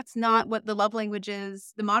that that's not what the love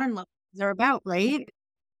languages, the modern love languages are about, right?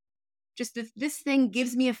 Just this thing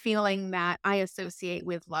gives me a feeling that I associate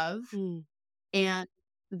with love. Mm. And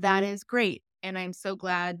that is great. And I'm so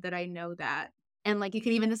glad that I know that. And like, you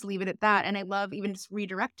can even just leave it at that. And I love even just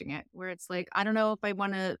redirecting it where it's like, I don't know if I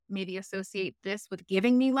want to maybe associate this with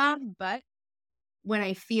giving me love, but when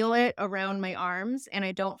I feel it around my arms and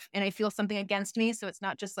I feel something against me, so it's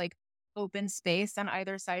not just like open space on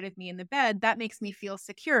either side of me in the bed, that makes me feel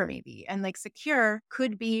secure maybe. And like secure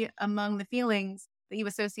could be among the feelings that you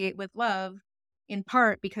associate with love, in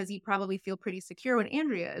part because you probably feel pretty secure when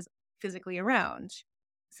Andrea is physically around.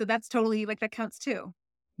 So that's totally like that counts too.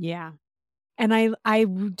 Yeah. And I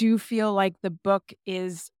do feel like the book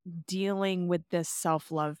is dealing with this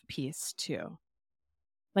self-love piece too.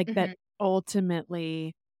 Like that Hmm.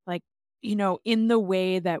 ultimately, like, in the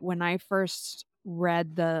way that when I first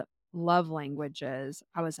read the love languages,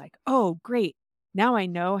 I was like, "Oh, great. Now I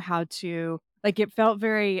know how to," like, it felt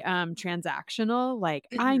very transactional. Like,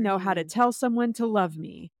 I know how to Hmm. tell someone to love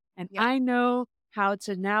me, and Yep. I know how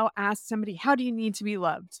to now ask somebody, "How do you need to be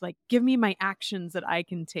loved?" Like, give me my actions that I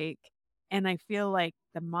can take. And I feel like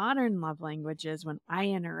the modern love languages, when I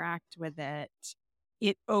interact with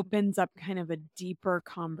it opens up kind of a deeper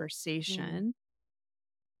Mm. conversation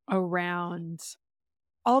around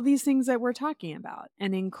all these things that we're talking about,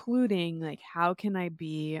 and including like, how can I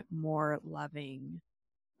be more loving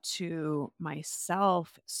to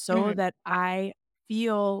myself so Hmm. that I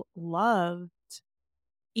feel loved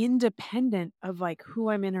independent of like who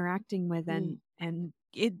I'm interacting with, Mm. and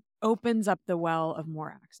it opens up the well of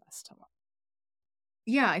more access to love.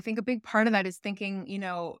 Yeah, I think a big part of that is thinking,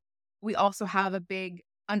 we also have a big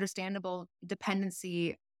understandable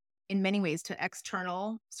dependency in many ways to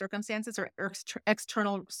external circumstances or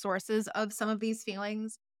external sources of some of these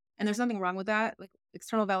feelings. And there's nothing wrong with that. Like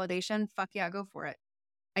external validation, fuck yeah, go for it.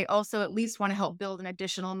 I also at least want to help build an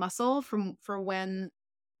additional muscle for when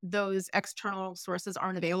those external sources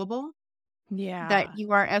aren't available, that Yeah.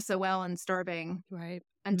 you are SOL and starving Right.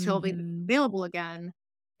 until they become Mhm. available again.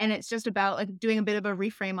 And it's just about like doing a bit of a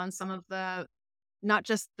reframe on some of the, not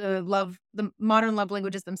just the modern love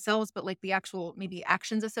languages themselves, but like the actual maybe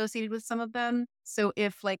actions associated with some of them. So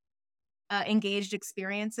if like engaged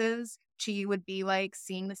experiences to you would be like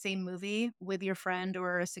seeing the same movie with your friend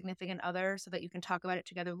or a significant other so that you can talk about it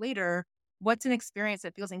together later. What's an experience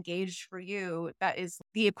that feels engaged for you that is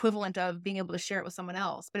the equivalent of being able to share it with someone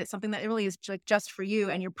else, but it's something that really is like just for you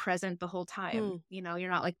and you're present the whole time. Mm. You're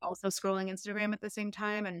not like also scrolling Instagram at the same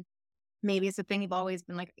time. And maybe it's a thing you've always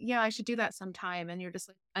been like, yeah, I should do that sometime. And you're just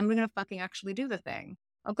like, I'm going to fucking actually do the thing.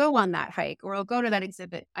 I'll go on that hike or I'll go to that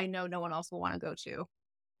exhibit I know no one else will want to go to.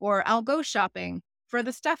 Or I'll go shopping for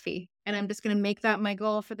the stuffy and I'm just going to make that my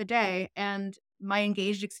goal for the day. And my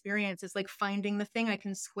engaged experience is like finding the thing I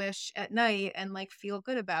can squish at night and like feel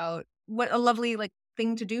good about. What a lovely like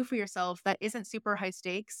thing to do for yourself that isn't super high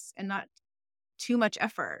stakes and not too much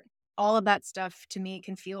effort. All of that stuff to me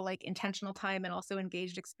can feel like intentional time and also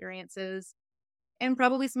engaged experiences and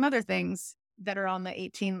probably some other things that are on the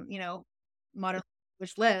 18, modern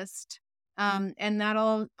language list. And that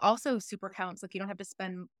all also super counts. Like you don't have to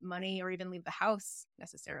spend money or even leave the house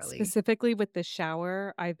necessarily. Specifically with the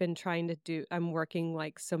shower, I'm working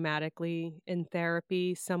like somatically in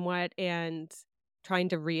therapy somewhat and trying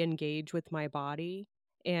to re-engage with my body.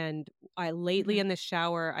 And I lately Mhm. in the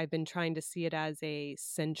shower, I've been trying to see it as a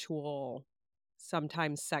sensual,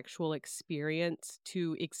 sometimes sexual experience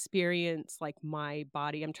to experience like my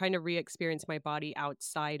body. I'm trying to re-experience my body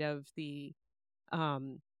outside of the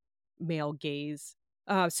um male gaze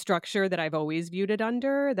structure that I've always viewed it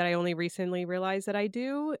under, that I only recently realized that I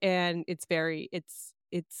do. And it's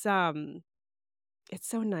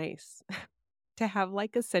so nice to have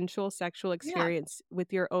like a sensual sexual Yeah. experience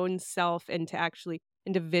with your own self and to actually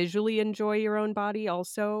and to visually enjoy your own body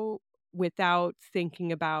also without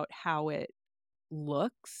thinking about how it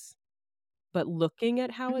looks, but looking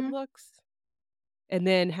at how it Hmm. looks. And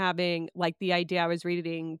then having like the idea I was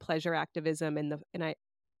reading pleasure activism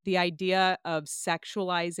the idea of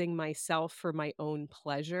sexualizing myself for my own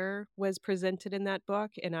pleasure was presented in that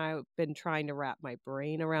book, and I've been trying to wrap my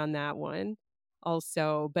brain around that one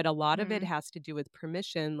also, but a lot of it Hmm. has to do with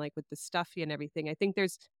permission, like with the stuffy and everything. I think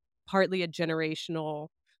there's partly a generational,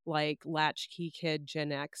 like latchkey kid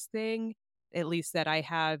Gen X thing, at least that I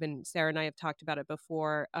have, and Sarah and I have talked about it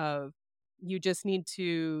before, of You just need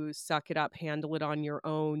to suck it up, handle it on your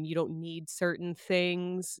own. You don't need certain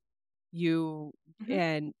things. You Mhm.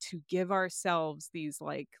 and to give ourselves these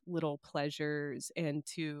like little pleasures and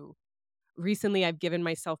to recently I've given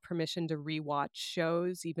myself permission to rewatch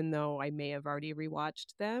shows even though I may have already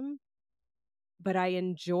rewatched them, but I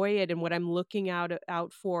enjoy it, and what I'm looking out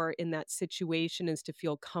for in that situation is to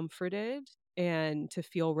feel comforted and to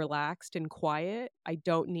feel relaxed and quiet. I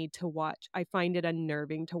don't need to watch. I find it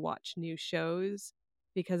unnerving to watch new shows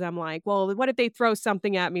because I'm like, well, what if they throw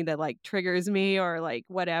something at me that like triggers me or like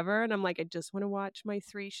whatever? And I'm like, I just want to watch my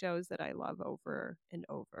 3 shows that I love over and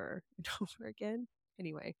over and over again.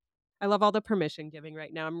 Anyway, I love all the permission giving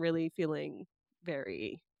right now. I'm really feeling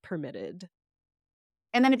very permitted.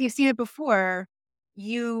 And then if you've seen it before,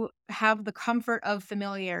 you have the comfort of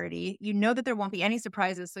familiarity. You know that there won't be any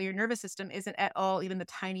surprises, so your nervous system isn't at all even the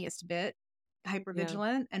tiniest bit Yeah.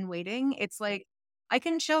 hypervigilant and waiting. It's like, I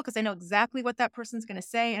can chill because I know exactly what that person's gonna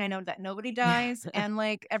say, and I know that nobody dies, and,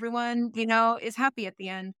 like, everyone, is happy at the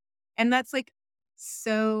end. And that's, like,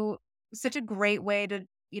 so such a great way to,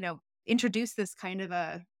 introduce this kind of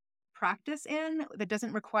a practice in that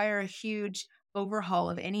doesn't require a huge overhaul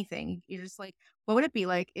of anything. You're just like, what would it be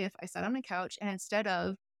like if I sat on a couch and instead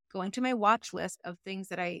of going to my watch list of things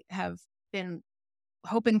that I have been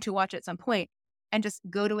hoping to watch at some point and just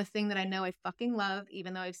go to a thing that I know I fucking love,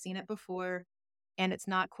 even though I've seen it before and it's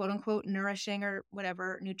not quote unquote nourishing or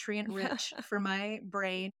whatever, nutrient rich for my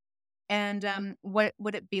brain. And what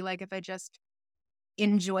would it be like if I just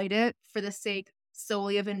enjoyed it for the sake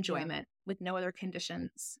solely of Yeah. enjoyment with no other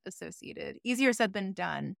conditions associated? Easier said than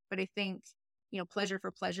done, but I think, pleasure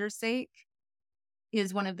for pleasure's sake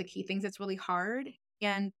is one of the key things that's really hard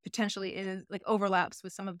and potentially is like overlaps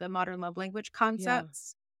with some of the modern love language Yeah.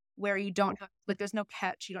 concepts where you don't have like there's no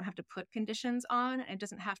catch, you don't have to put conditions on. It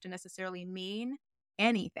doesn't have to necessarily mean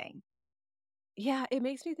anything. Yeah, it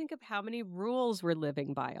makes me think of how many rules we're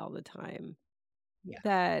living by all the time Yeah.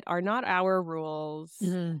 that are not our rules.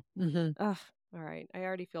 Mhm, mhm. Ugh, all right. I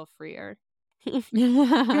already feel freer.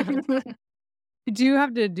 I do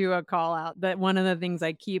have to do a call out that one of the things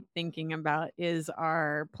I keep thinking about is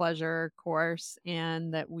our pleasure course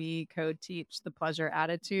and that we co-teach the pleasure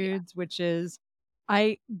Yeah. attitudes, which is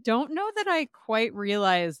I don't know that I quite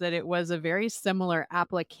realized that it was a very similar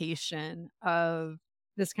application of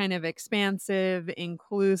this kind of expansive,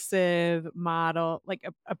 inclusive model, like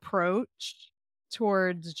approach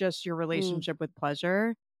towards just your Mm. relationship with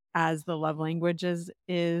pleasure as the love languages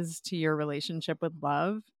is to your relationship with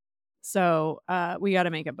love. So, we gotta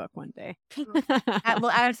make a book one day.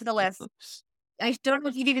 We'll add it to the list. I don't know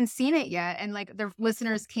if you've even seen it yet, and like the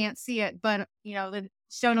listeners can't see it, but the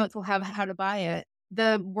show notes will have how to buy it.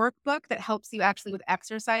 The workbook that helps you actually with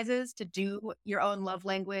exercises to do your own love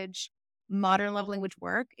language, modern love language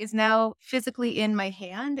work is now physically in my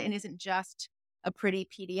hand and isn't just a pretty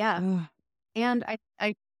PDF. Ugh, And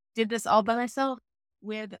I did this all by myself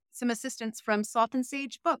with some assistance from Salt and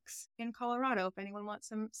Sage Books in Colorado. If anyone wants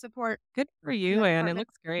some support Good for in you, that Anne. It department,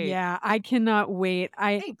 looks great. yeah, I cannot wait.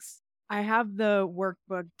 thanks. I have the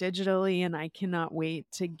workbook digitally and I cannot wait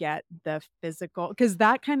to get the physical because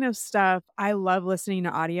that kind of stuff, I love listening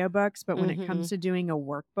to audiobooks, but when it Hmm. comes to doing a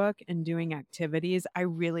workbook and doing activities, I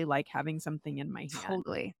really like having something in my hand.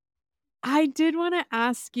 Totally. I did want to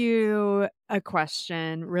ask you a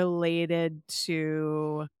question related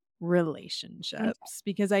to Okay. relationships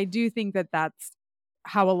because I do think that that's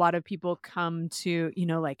how a lot of people come to,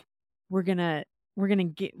 like we're going to we're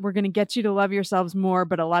going to get you to love yourselves more,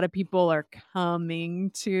 but a lot of people are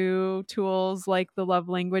coming to tools like the love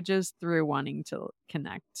languages through wanting to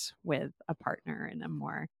connect with a partner in a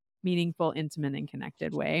more meaningful, intimate and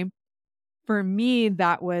connected way. For me,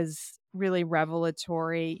 that was really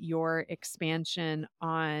revelatory, your expansion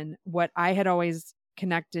on what I had always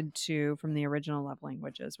connected to from the original love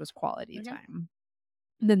languages was quality Okay. time.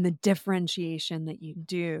 And then the differentiation that you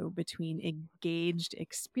do between engaged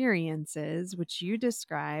experiences, which you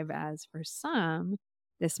describe as for some,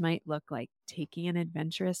 this might look like taking an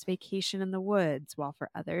adventurous vacation in the woods, while for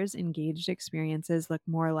others, engaged experiences look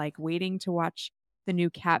more like waiting to watch the new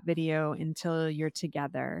cat video until you're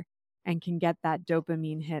together and can get that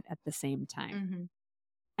dopamine hit at the same time. Mhm.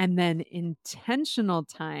 And then intentional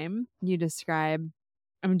time, you describe,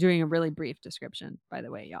 I'm doing a really brief description, by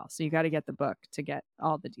the way, y'all. So you got to get the book to get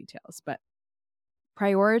all the details. But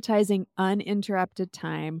prioritizing uninterrupted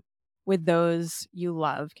time with those you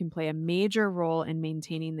love can play a major role in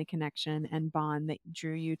maintaining the connection and bond that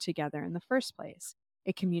drew you together in the first place.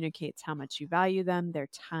 It communicates how much you value them, their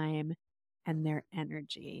time, and their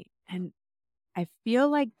energy. And I feel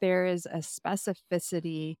like there is a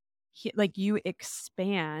specificity, like you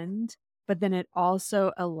expand but then it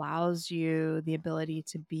also allows you the ability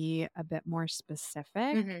to be a bit more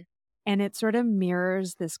specific. Mhm. And it sort of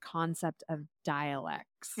mirrors this concept of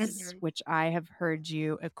dialects, Mhm. which I have heard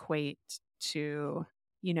you equate to,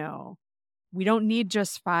 you know, we don't need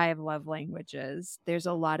just 5 love languages. There's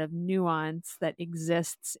a lot of nuance that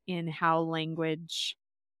exists in how language,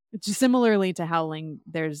 similarly to how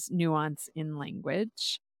there's nuance in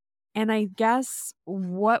language. And I guess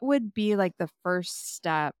what would be like the first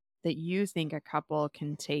step that you think a couple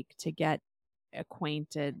can take to get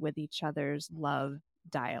acquainted with each other's love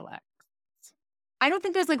dialects? I don't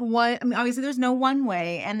think there's like one. I mean, obviously, there's no one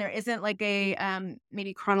way, and there isn't like a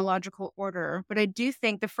maybe chronological order. But I do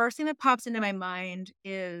think the first thing that pops into my mind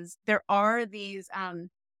is there are these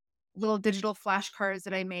little digital flashcards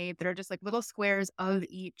that I made that are just like little squares of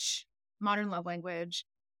each modern love language.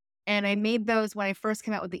 And I made those when I first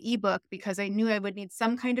came out with the ebook because I knew I would need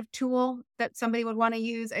some kind of tool that somebody would want to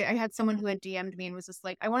use. I had someone who had DM'd me and was just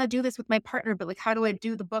like, I want to do this with my partner, but like, how do I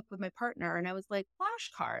do the book with my partner? And I was like,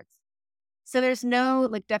 flashcards. So there's no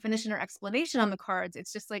like definition or explanation on the cards.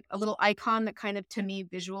 It's just like a little icon that kind of to me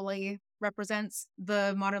visually represents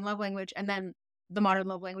the modern love language and then the modern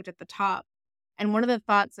love language at the top. And one of the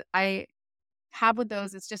thoughts that I have with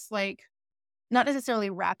those is just like not necessarily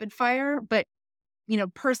rapid fire, but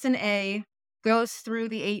person A goes through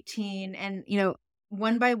the 18 and,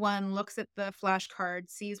 one by one looks at the flashcard,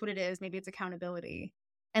 sees what it is. Maybe it's accountability.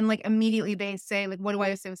 And like immediately they say, like, what do I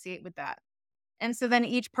associate with that? And so then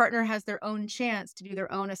each partner has their own chance to do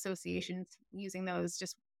their own associations using those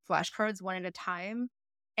just flashcards one at a time.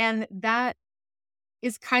 And that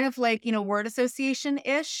is kind of like, word association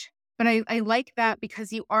ish. But I like that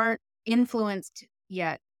because you aren't influenced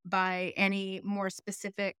yet by any more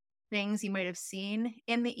specific things you might have seen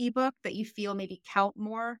in the ebook that you feel maybe count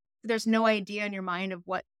more. There's no idea in your mind of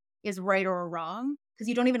what is right or wrong because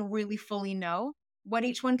you don't even really fully know what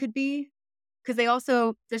each one could be because there's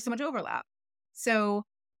so much overlap. So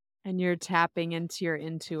And you're tapping into your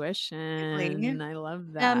exactly. intuition. I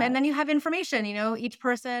love And that. then you have information, each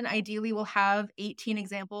person ideally will have 18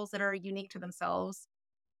 examples that are unique to themselves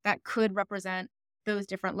that could represent those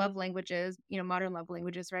different love languages, modern love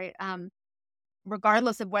languages, right?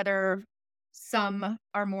 Regardless of whether some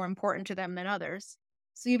are more important to them than others.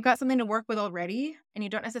 So you've got something to work with already, and you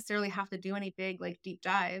don't necessarily have to do any big like deep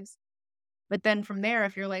dives. But then from there,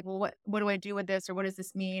 if you're like, well, what do I do with this, or what does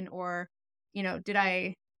this mean, or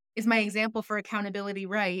is my example for accountability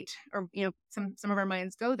right, or some of our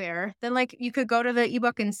minds go there. Then like you could go to the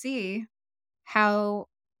ebook and see how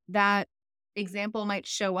that example might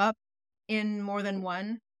show up in more than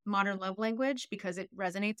one modern love language because it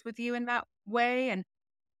resonates with you in that way. And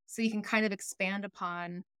so you can kind of expand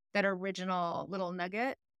upon that original little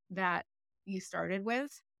nugget that you started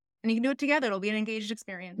with. And you can do it together. It'll be an engaged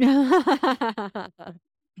experience.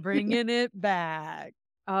 Bringing it back.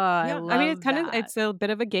 Oh, I Yeah, I mean, love that. it's a bit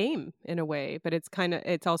of a game in a way, but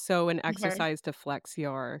it's also an Sure. exercise to flex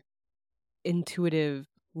your intuitive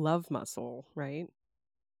love muscle, right?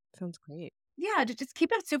 Sounds great. Yeah, just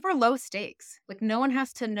keep it super low stakes. Like no one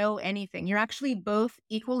has to know anything. You're actually both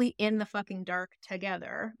equally in the fucking dark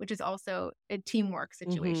together, which is also a teamwork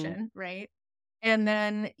Mhm. situation, right? And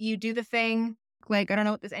then you do the thing, like I don't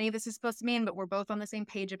know what any of this is supposed to mean, but we're both on the same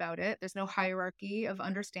page about it. There's no hierarchy of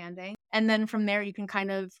understanding. And then from there you can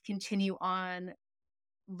kind of continue on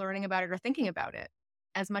learning about it or thinking about it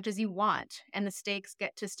as much as you want. And the stakes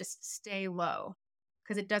get to just stay low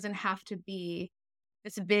because it doesn't have to be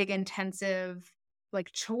this big, intensive,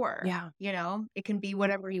 like chore. Yeah. It can be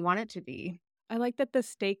whatever you want it to be. I like that the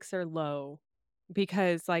stakes are low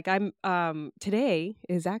because like today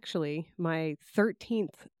is actually my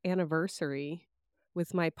 13th anniversary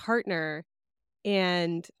with my partner.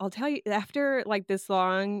 And I'll tell you, after like this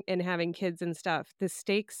long and having kids and stuff, the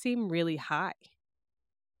stakes seem really high.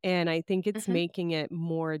 And I think it's Mhm. making it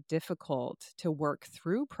more difficult to work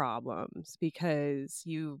through problems because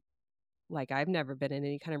I've never been in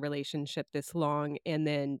any kind of relationship this long, and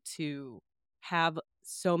then to have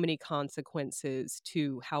so many consequences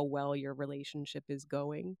to how well your relationship is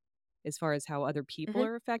going as far as how other people Mhm.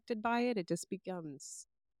 are affected by it, it just becomes,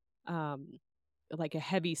 um, like a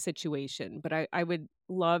heavy situation. But I would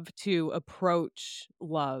love to approach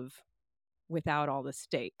love without all the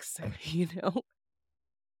stakes, you know?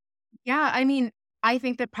 Yeah, I mean, I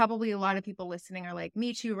think that probably a lot of people listening are like,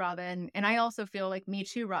 "Me too, Robin." And I also feel like, "Me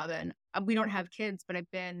too, Robin." We don't have kids, but I've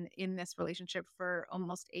been in this relationship for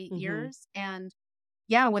almost 8 Mhm. years. And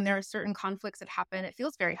yeah, when there are certain conflicts that happen, it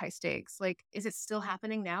feels very high stakes. Like, is it still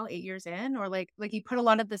happening now, 8 years in? Or like you put a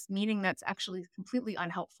lot of this meaning that's actually completely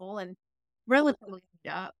unhelpful and relatively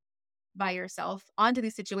made up. by yourself onto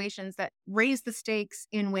these situations that raise the stakes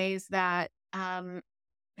in ways that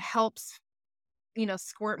helps,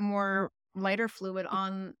 squirt more lighter fluid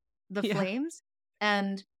on the Yeah. flames.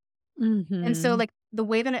 And so, Mm-hmm. like, the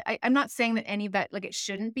way that I'm not saying that any of that, like, it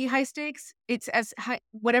shouldn't be high stakes. It's as high,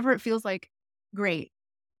 whatever it feels like, great.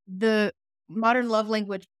 The modern love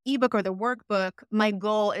language ebook or the workbook, my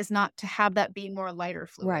goal is not to have that be more lighter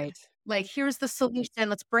fluid. Right. Like, here's the solution.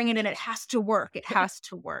 Let's bring it in. It has to work. It has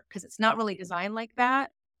to work because it's not really designed like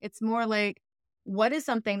that. It's more like, what is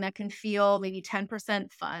something that can feel maybe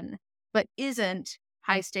 10% fun, but isn't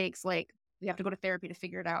high stakes? Like, you have to go to therapy to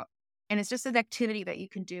figure it out. And it's just an activity that you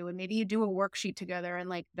can do. And maybe you do a worksheet together and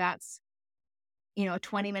like that's, a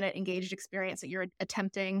 20-minute engaged experience that you're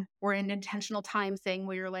attempting, or an intentional time thing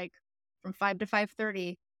where you're like from 5 to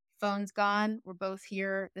 5:30, phone's gone, we're both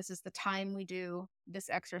here. This is the time we do this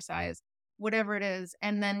exercise, whatever it is.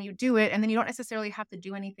 And then you do it. And then you don't necessarily have to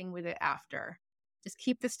do anything with it after. Just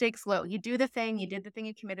keep the stakes low. You do the thing, you did the thing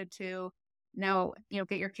you committed to. Now,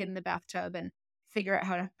 get your kid in the bathtub and figure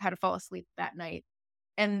out how to fall asleep that night.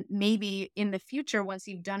 And maybe in the future, once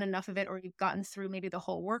you've done enough of it or you've gotten through maybe the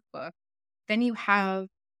whole workbook, then you have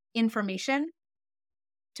information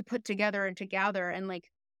to put together and to gather and like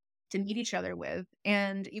to meet each other with.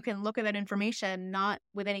 And you can look at that information not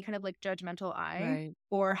with any kind of like judgmental eye Right.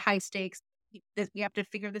 or high stakes. We have to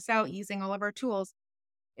figure this out using all of our tools.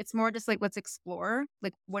 It's more just like, let's explore.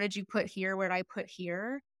 Like, what did you put here? What did I put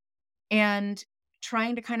here? And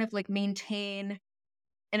trying to kind of like maintain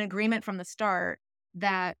an agreement from the start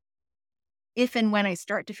that if and when I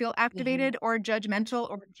start to feel activated or judgmental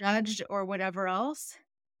or judged or whatever else,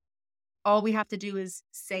 all we have to do is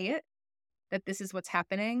say it, that this is what's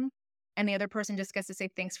happening. And the other person just gets to say,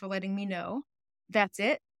 thanks for letting me know. That's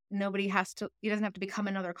it. It doesn't have to become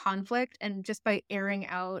another conflict. And just by airing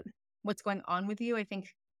out what's going on with you, I think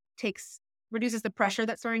reduces the pressure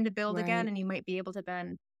that's starting to build again. Right. And you might be able to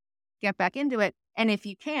then get back into it. And if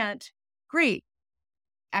you can't, great.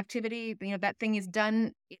 Activity, that thing is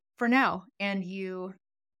done for now. And you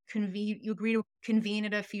agree to convene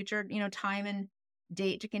at a future, time and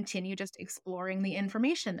date to continue just exploring the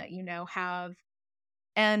information that you now have.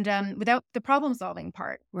 And without the problem solving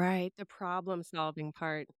part. Right. The problem solving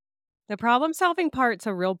part. The problem solving part's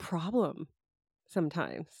a real problem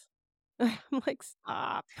sometimes. I'm like,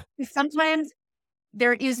 stop. Sometimes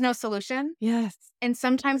there is no solution, Yes. and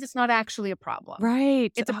sometimes it's not actually a problem.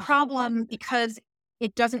 Right. It's a Oh, problem because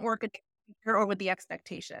it doesn't work or with the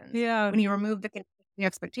expectations. yeah. When you remove the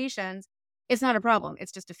expectations, it's not a problem.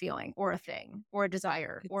 It's just a feeling or a thing or a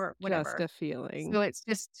desire It's or just whatever. a feeling. So it's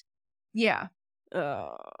just, yeah.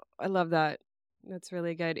 Oh, I love that. That's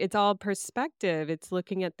really good. It's all perspective. It's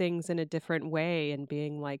looking at things in a different way and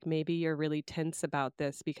being like, maybe you're really tense about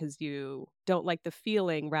this because you don't like the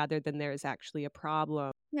feeling rather than there's actually a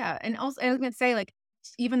problem. Yeah. And also, I was going to say, like,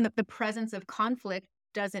 even the presence of conflict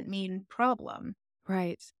doesn't mean problem.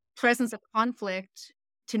 Right. Presence of conflict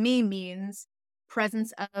to me means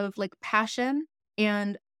presence of like passion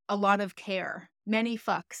and a lot of care, many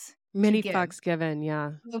fucks to Many give. fucks given.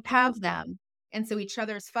 Yeah. You have them. And so each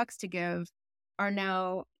other's fucks to give are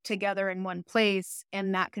now together in one place.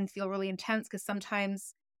 And that can feel really intense because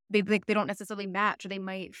sometimes they don't necessarily match, or they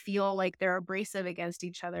might feel like they're abrasive against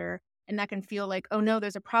each other. And that can feel like, oh no,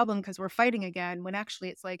 there's a problem because we're fighting again. When actually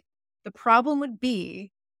it's like the problem would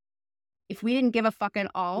be if we didn't give a fuck at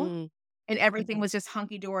all Mm. and everything was just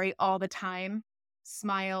hunky dory all the time,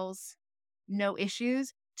 smiles, no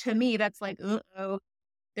issues. To me, that's like, oh,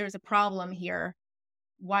 there's a problem here.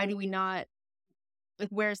 Why do we not, like,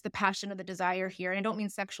 where's the passion or the desire here? And I don't mean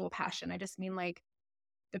sexual passion. I just mean like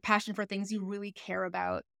the passion for things you really care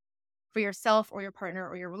about for yourself or your partner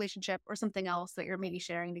or your relationship or something else that you're maybe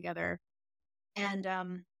sharing together. And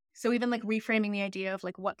so even like reframing the idea of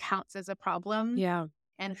like what counts as a problem Yeah.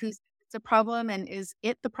 and who's it's a problem, and is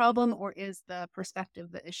it the problem or is the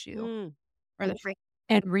perspective the issue Mm. or the frame?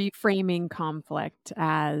 And reframing conflict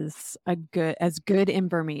as good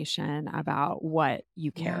information about what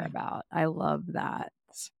you care Yeah. about. I love that.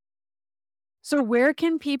 So where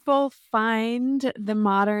can people find the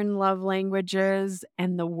modern love languages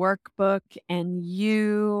and the workbook and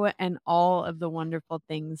you and all of the wonderful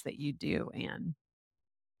things that you do, Anne?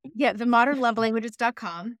 Yeah, the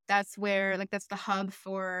modernlovelanguages.com. That's where, like, that's the hub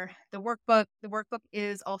for the workbook. The workbook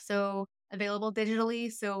is also available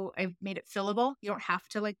digitally. So I've made it fillable. You don't have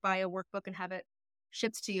to like buy a workbook and have it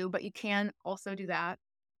shipped to you, but you can also do that.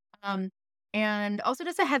 Um, and also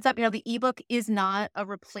just a heads up, the ebook is not a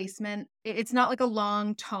replacement. It's not like a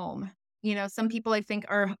long tome. Some people I think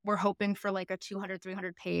we're hoping for like a 200,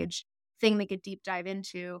 300 page thing they could deep dive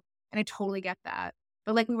into. And I totally get that.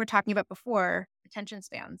 But like we were talking about before, attention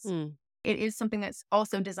spans. Mm. It is something that's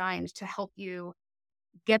also designed to help you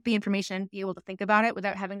get the information, be able to think about it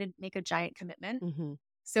without having to make a giant commitment. Mm-hmm.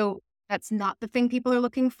 So that's not the thing people are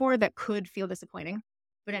looking for. That could feel disappointing.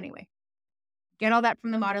 But anyway, get all that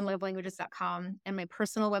from the modernlovelanguages.com and my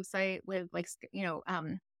personal website with like,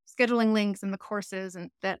 scheduling links and the courses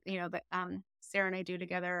and that, that Sarah and I do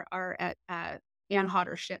together are at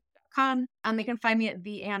Hodder-Shipp.com. They can find me at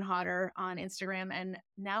the Ann Hodder on Instagram and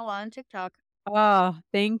now on TikTok. Oh,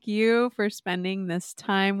 thank you for spending this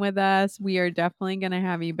time with us. We are definitely going to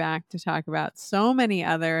have you back to talk about so many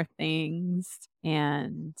other things.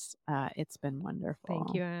 And it's been wonderful.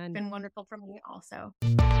 Thank you, Anne. It's been wonderful for me also.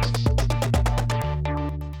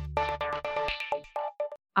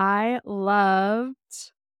 I loved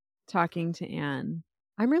talking to Anne.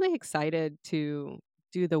 I'm really excited to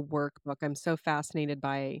do the workbook. I'm so fascinated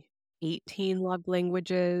by 18 love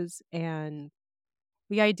languages and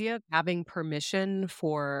the idea of having permission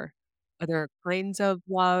for other kinds of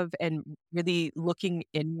love and really looking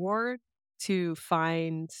inward to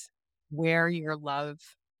find where your love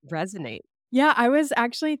resonates. Yeah, I was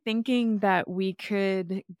actually thinking that we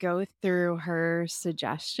could go through her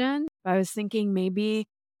suggestion. I was thinking maybe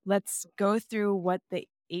let's go through what the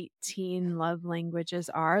 18 love languages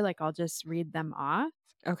are. Like, I'll just read them off.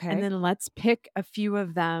 Okay. And then let's pick a few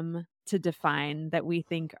of them to define that we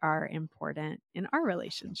think are important in our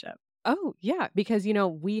relationship. Oh, yeah, because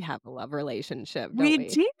we have a love relationship, don't We we?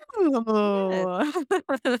 do.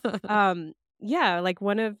 Yeah, like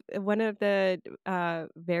one of the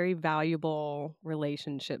very valuable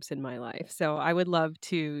relationships in my life. So I would love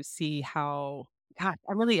to see how. God,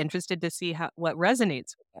 I'm really interested to see what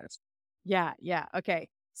resonates with us. Yeah. Okay.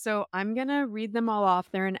 So I'm going to read them all off.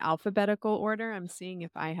 They're in alphabetical order. I'm seeing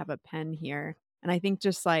if I have a pen here. And I think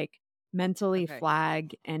just like mentally Okay.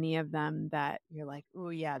 flag any of them that you're like, oh,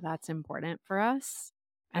 yeah, that's important for us.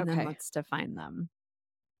 And then Okay. let's define them.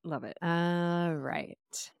 Love it.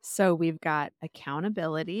 Right. So we've got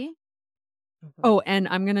accountability. Mhm. Oh, and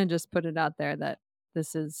I'm going to just put it out there that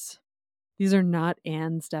these are not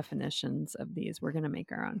Anne's definitions of these. We're going to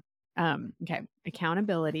make our own. Okay.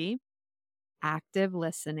 Accountability, active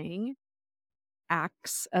listening,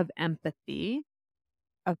 acts of empathy,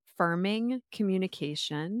 affirming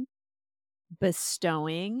communication,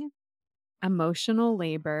 bestowing, emotional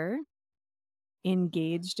labor,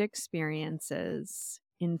 engaged experiences,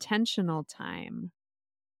 intentional time,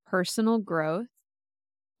 personal growth,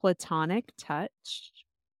 platonic touch,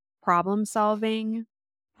 problem solving,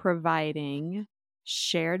 providing,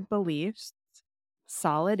 shared beliefs,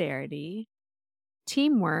 solidarity,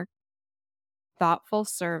 teamwork, thoughtful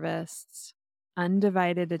service,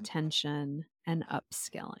 undivided attention, and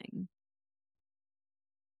upskilling.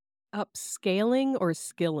 Upscaling or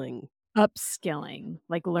skilling? Upskilling,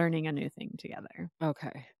 like learning a new thing together.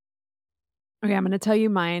 Okay. Okay, I'm going to tell you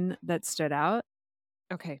mine that stood out.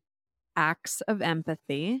 Okay. Acts of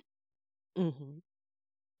empathy, Mm-hmm.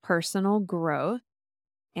 personal growth,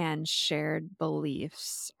 and shared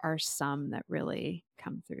beliefs are some that really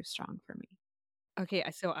come through strong for me. Okay,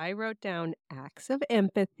 so I wrote down acts of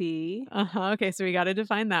empathy, Okay, so we got to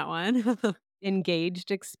define that one.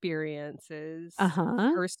 engaged experiences,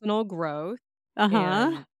 Uh-huh. personal growth, Uh-huh.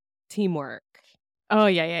 and teamwork. Oh,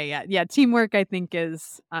 yeah. Yeah, teamwork I think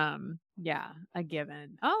is a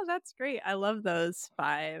given. Oh, that's great. I love those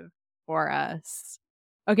 5 for us.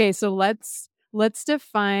 Okay, so let's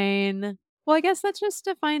define, well, I guess let's just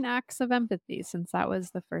define acts of empathy since that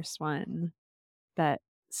was the first one that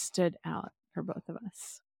stood out for both of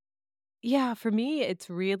us. Yeah, for me, it's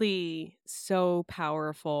really so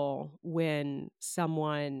powerful when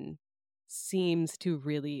someone seems to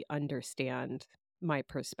really understand my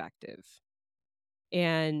perspective.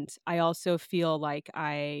 And I also feel like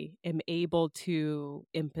I am able to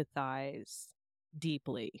empathize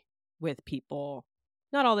deeply with people.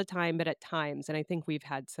 Not all the time, but at times. And I think we've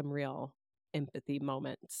had some real empathy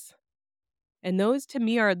moments. And those to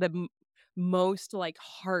me are the most like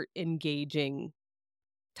heart engaging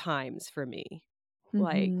times for me.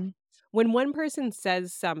 Like Mhm. when one person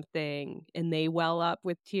says something and they well up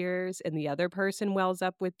with tears and the other person wells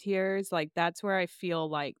up with tears, like that's where I feel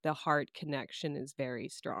like the heart connection is very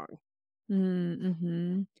strong.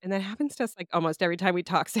 Mhm. And that happens to us like almost every time we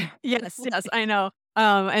talk, Sarah. Yes, I know.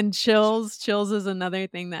 And chills is another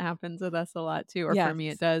thing that happens with us a lot too, or for me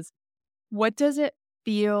it Yes. does. What does it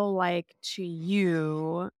feel like to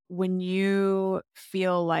you when you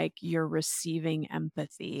feel like you're receiving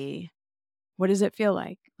empathy? What does it feel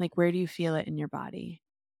like? Like, where do you feel it in your body?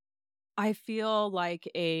 I feel like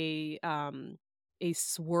a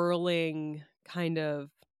swirling kind of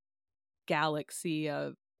galaxy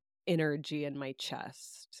of energy in my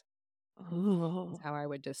chest. Oh, That's how I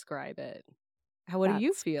would describe it. What do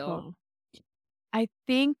you that's feel? cool. I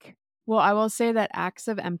think, well, I will say that acts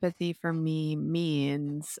of empathy for me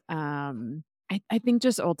means, I think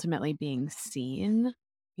just ultimately being seen,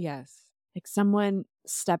 Yes. like someone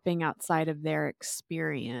stepping outside of their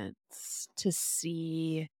experience to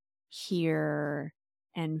see, hear,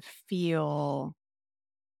 and feel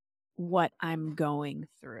what I'm going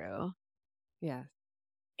through. Yes.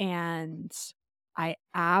 And I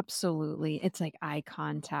absolutely, it's like eye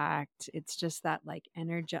contact. It's just that like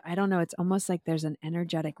energy. I don't know. It's almost like there's an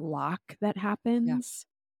energetic lock that Yeah. happens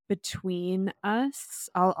between us.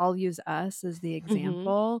 I'll use us as the Mm-hmm.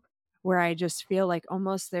 example, where I just feel like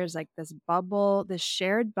almost there's like this bubble, this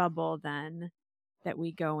shared bubble then that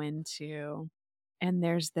we go into. And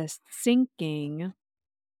there's this syncing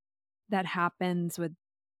that happens with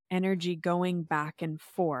energy going back and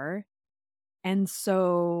forth. And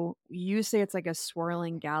so you say it's like a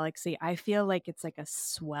swirling galaxy. I feel like it's like a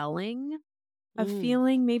swelling of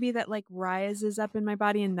feeling maybe that like rises up in my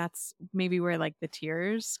body. And that's maybe where like the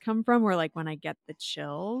tears come from, or like when I get the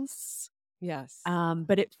chills. Yes.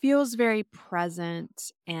 But it feels very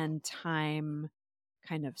present and time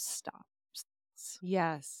kind of stops.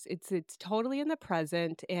 Yes. It's totally in the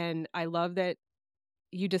present. And I love that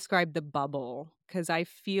you described the bubble, because I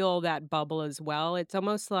feel that bubble as well. It's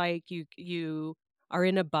almost like you are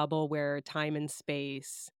in a bubble where time and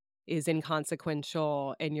space is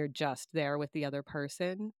inconsequential and you're just there with the other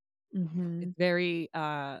person. Mm-hmm. It's very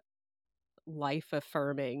life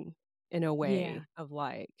affirming in a Yeah. way of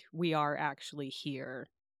like, we are actually here.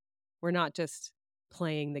 We're not just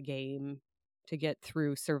playing the game to get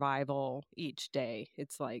through survival each day.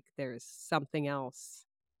 It's like there's something else.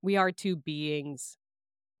 We are two beings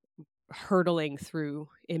hurtling through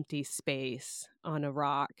empty space on a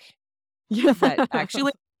rock that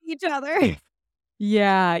actually each other.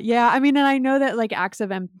 Yeah, yeah. I mean, and I know that like acts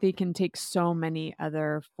of empathy can take so many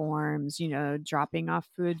other forms, dropping off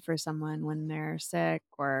food for someone when they're sick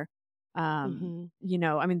or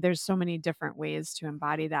Mm-hmm. I mean, there's so many different ways to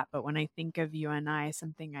embody that, but when I think of you and I,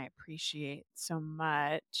 something I appreciate so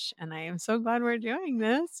much, and I am so glad we're doing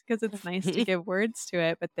this because it's nice to give words to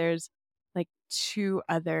it, but there's like two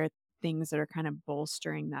other things that are kind of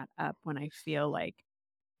bolstering that up when I feel like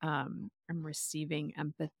I'm receiving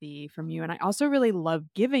empathy from you. And I also really love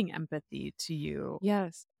giving empathy to you.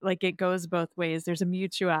 Yes. Like it goes both ways. There's a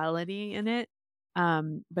mutuality in it.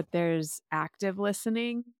 But there's active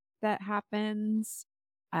listening that happens.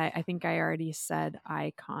 I think I already said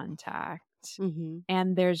eye contact. Mm-hmm.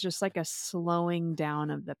 And there's just like a slowing down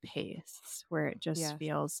of the pace where it just Yes.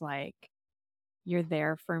 feels like you're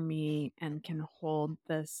there for me and can hold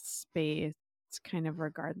this space kind of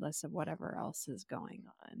regardless of whatever else is going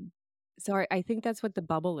on. So I think that's what the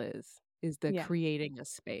bubble is the Yeah. creating a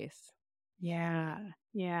space. Yeah.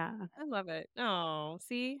 Yeah. I love it. Oh,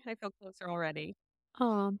 see, I feel closer already.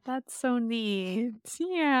 Oh, that's so neat.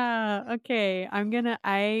 Yeah. Okay.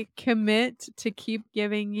 I commit to keep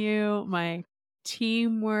giving you my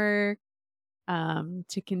teamwork,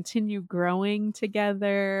 to continue growing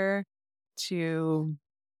together, to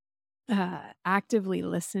actively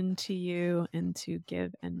listen to you and to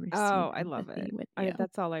give and receive Oh, I love empathy it. with you.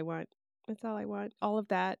 That's all I want. That's all I want. All of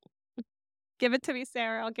that. Give it to me,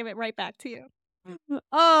 Sarah. I'll give it right back to you.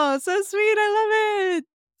 Oh, so sweet. I love it.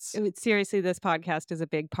 Seriously, this podcast is a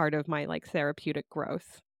big part of my like therapeutic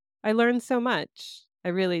growth. I learned so much. I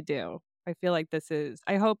really do. I feel like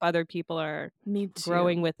I hope other people are Me too.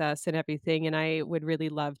 growing with us and everything. And I would really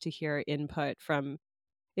love to hear input from,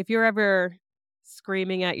 if you're ever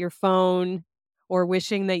screaming at your phone or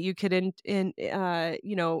wishing that you could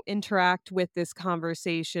interact with this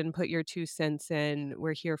conversation, put your 2 cents in.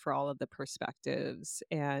 We're here for all of the perspectives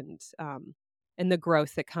and the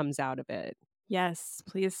growth that comes out of it. Yes,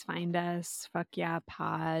 please find us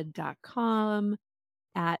fuckyeahpod.com,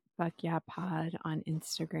 at fuckyeahpod on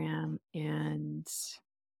Instagram and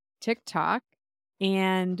TikTok.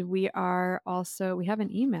 And we have an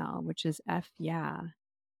email, which is fyeah@gmail.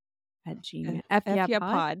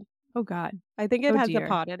 FYAPod. Oh God. I think it Oh has a dear.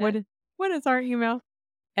 pod in it. What is our email?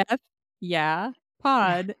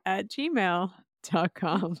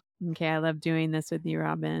 fyeahpod@gmail.com. Okay, I love doing this with you,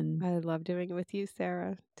 Robin. I love doing it with you,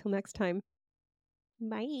 Sarah. Till next time.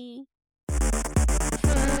 Bye.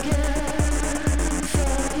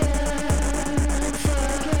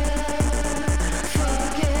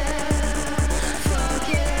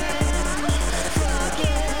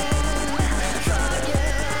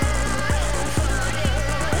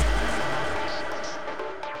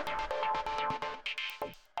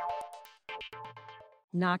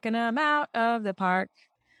 knocking them out of the park.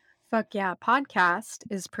 Fuck Yeah Podcast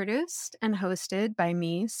is produced and hosted by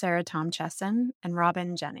me, Sarah Tom Chesson, and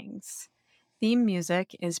Robin Jennings. Theme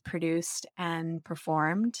music is produced and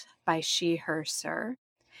performed by She, Her, Sir.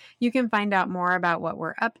 You can find out more about what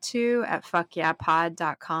we're up to at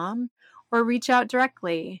fuckyeahpod.com or reach out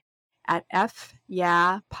directly at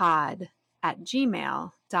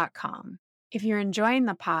fyeahpod@gmail.com. If you're enjoying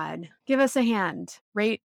the pod, give us a hand.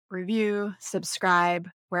 Rate, review, subscribe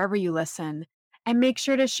wherever you listen, and make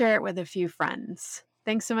sure to share it with a few friends.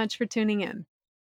 Thanks so much for tuning in.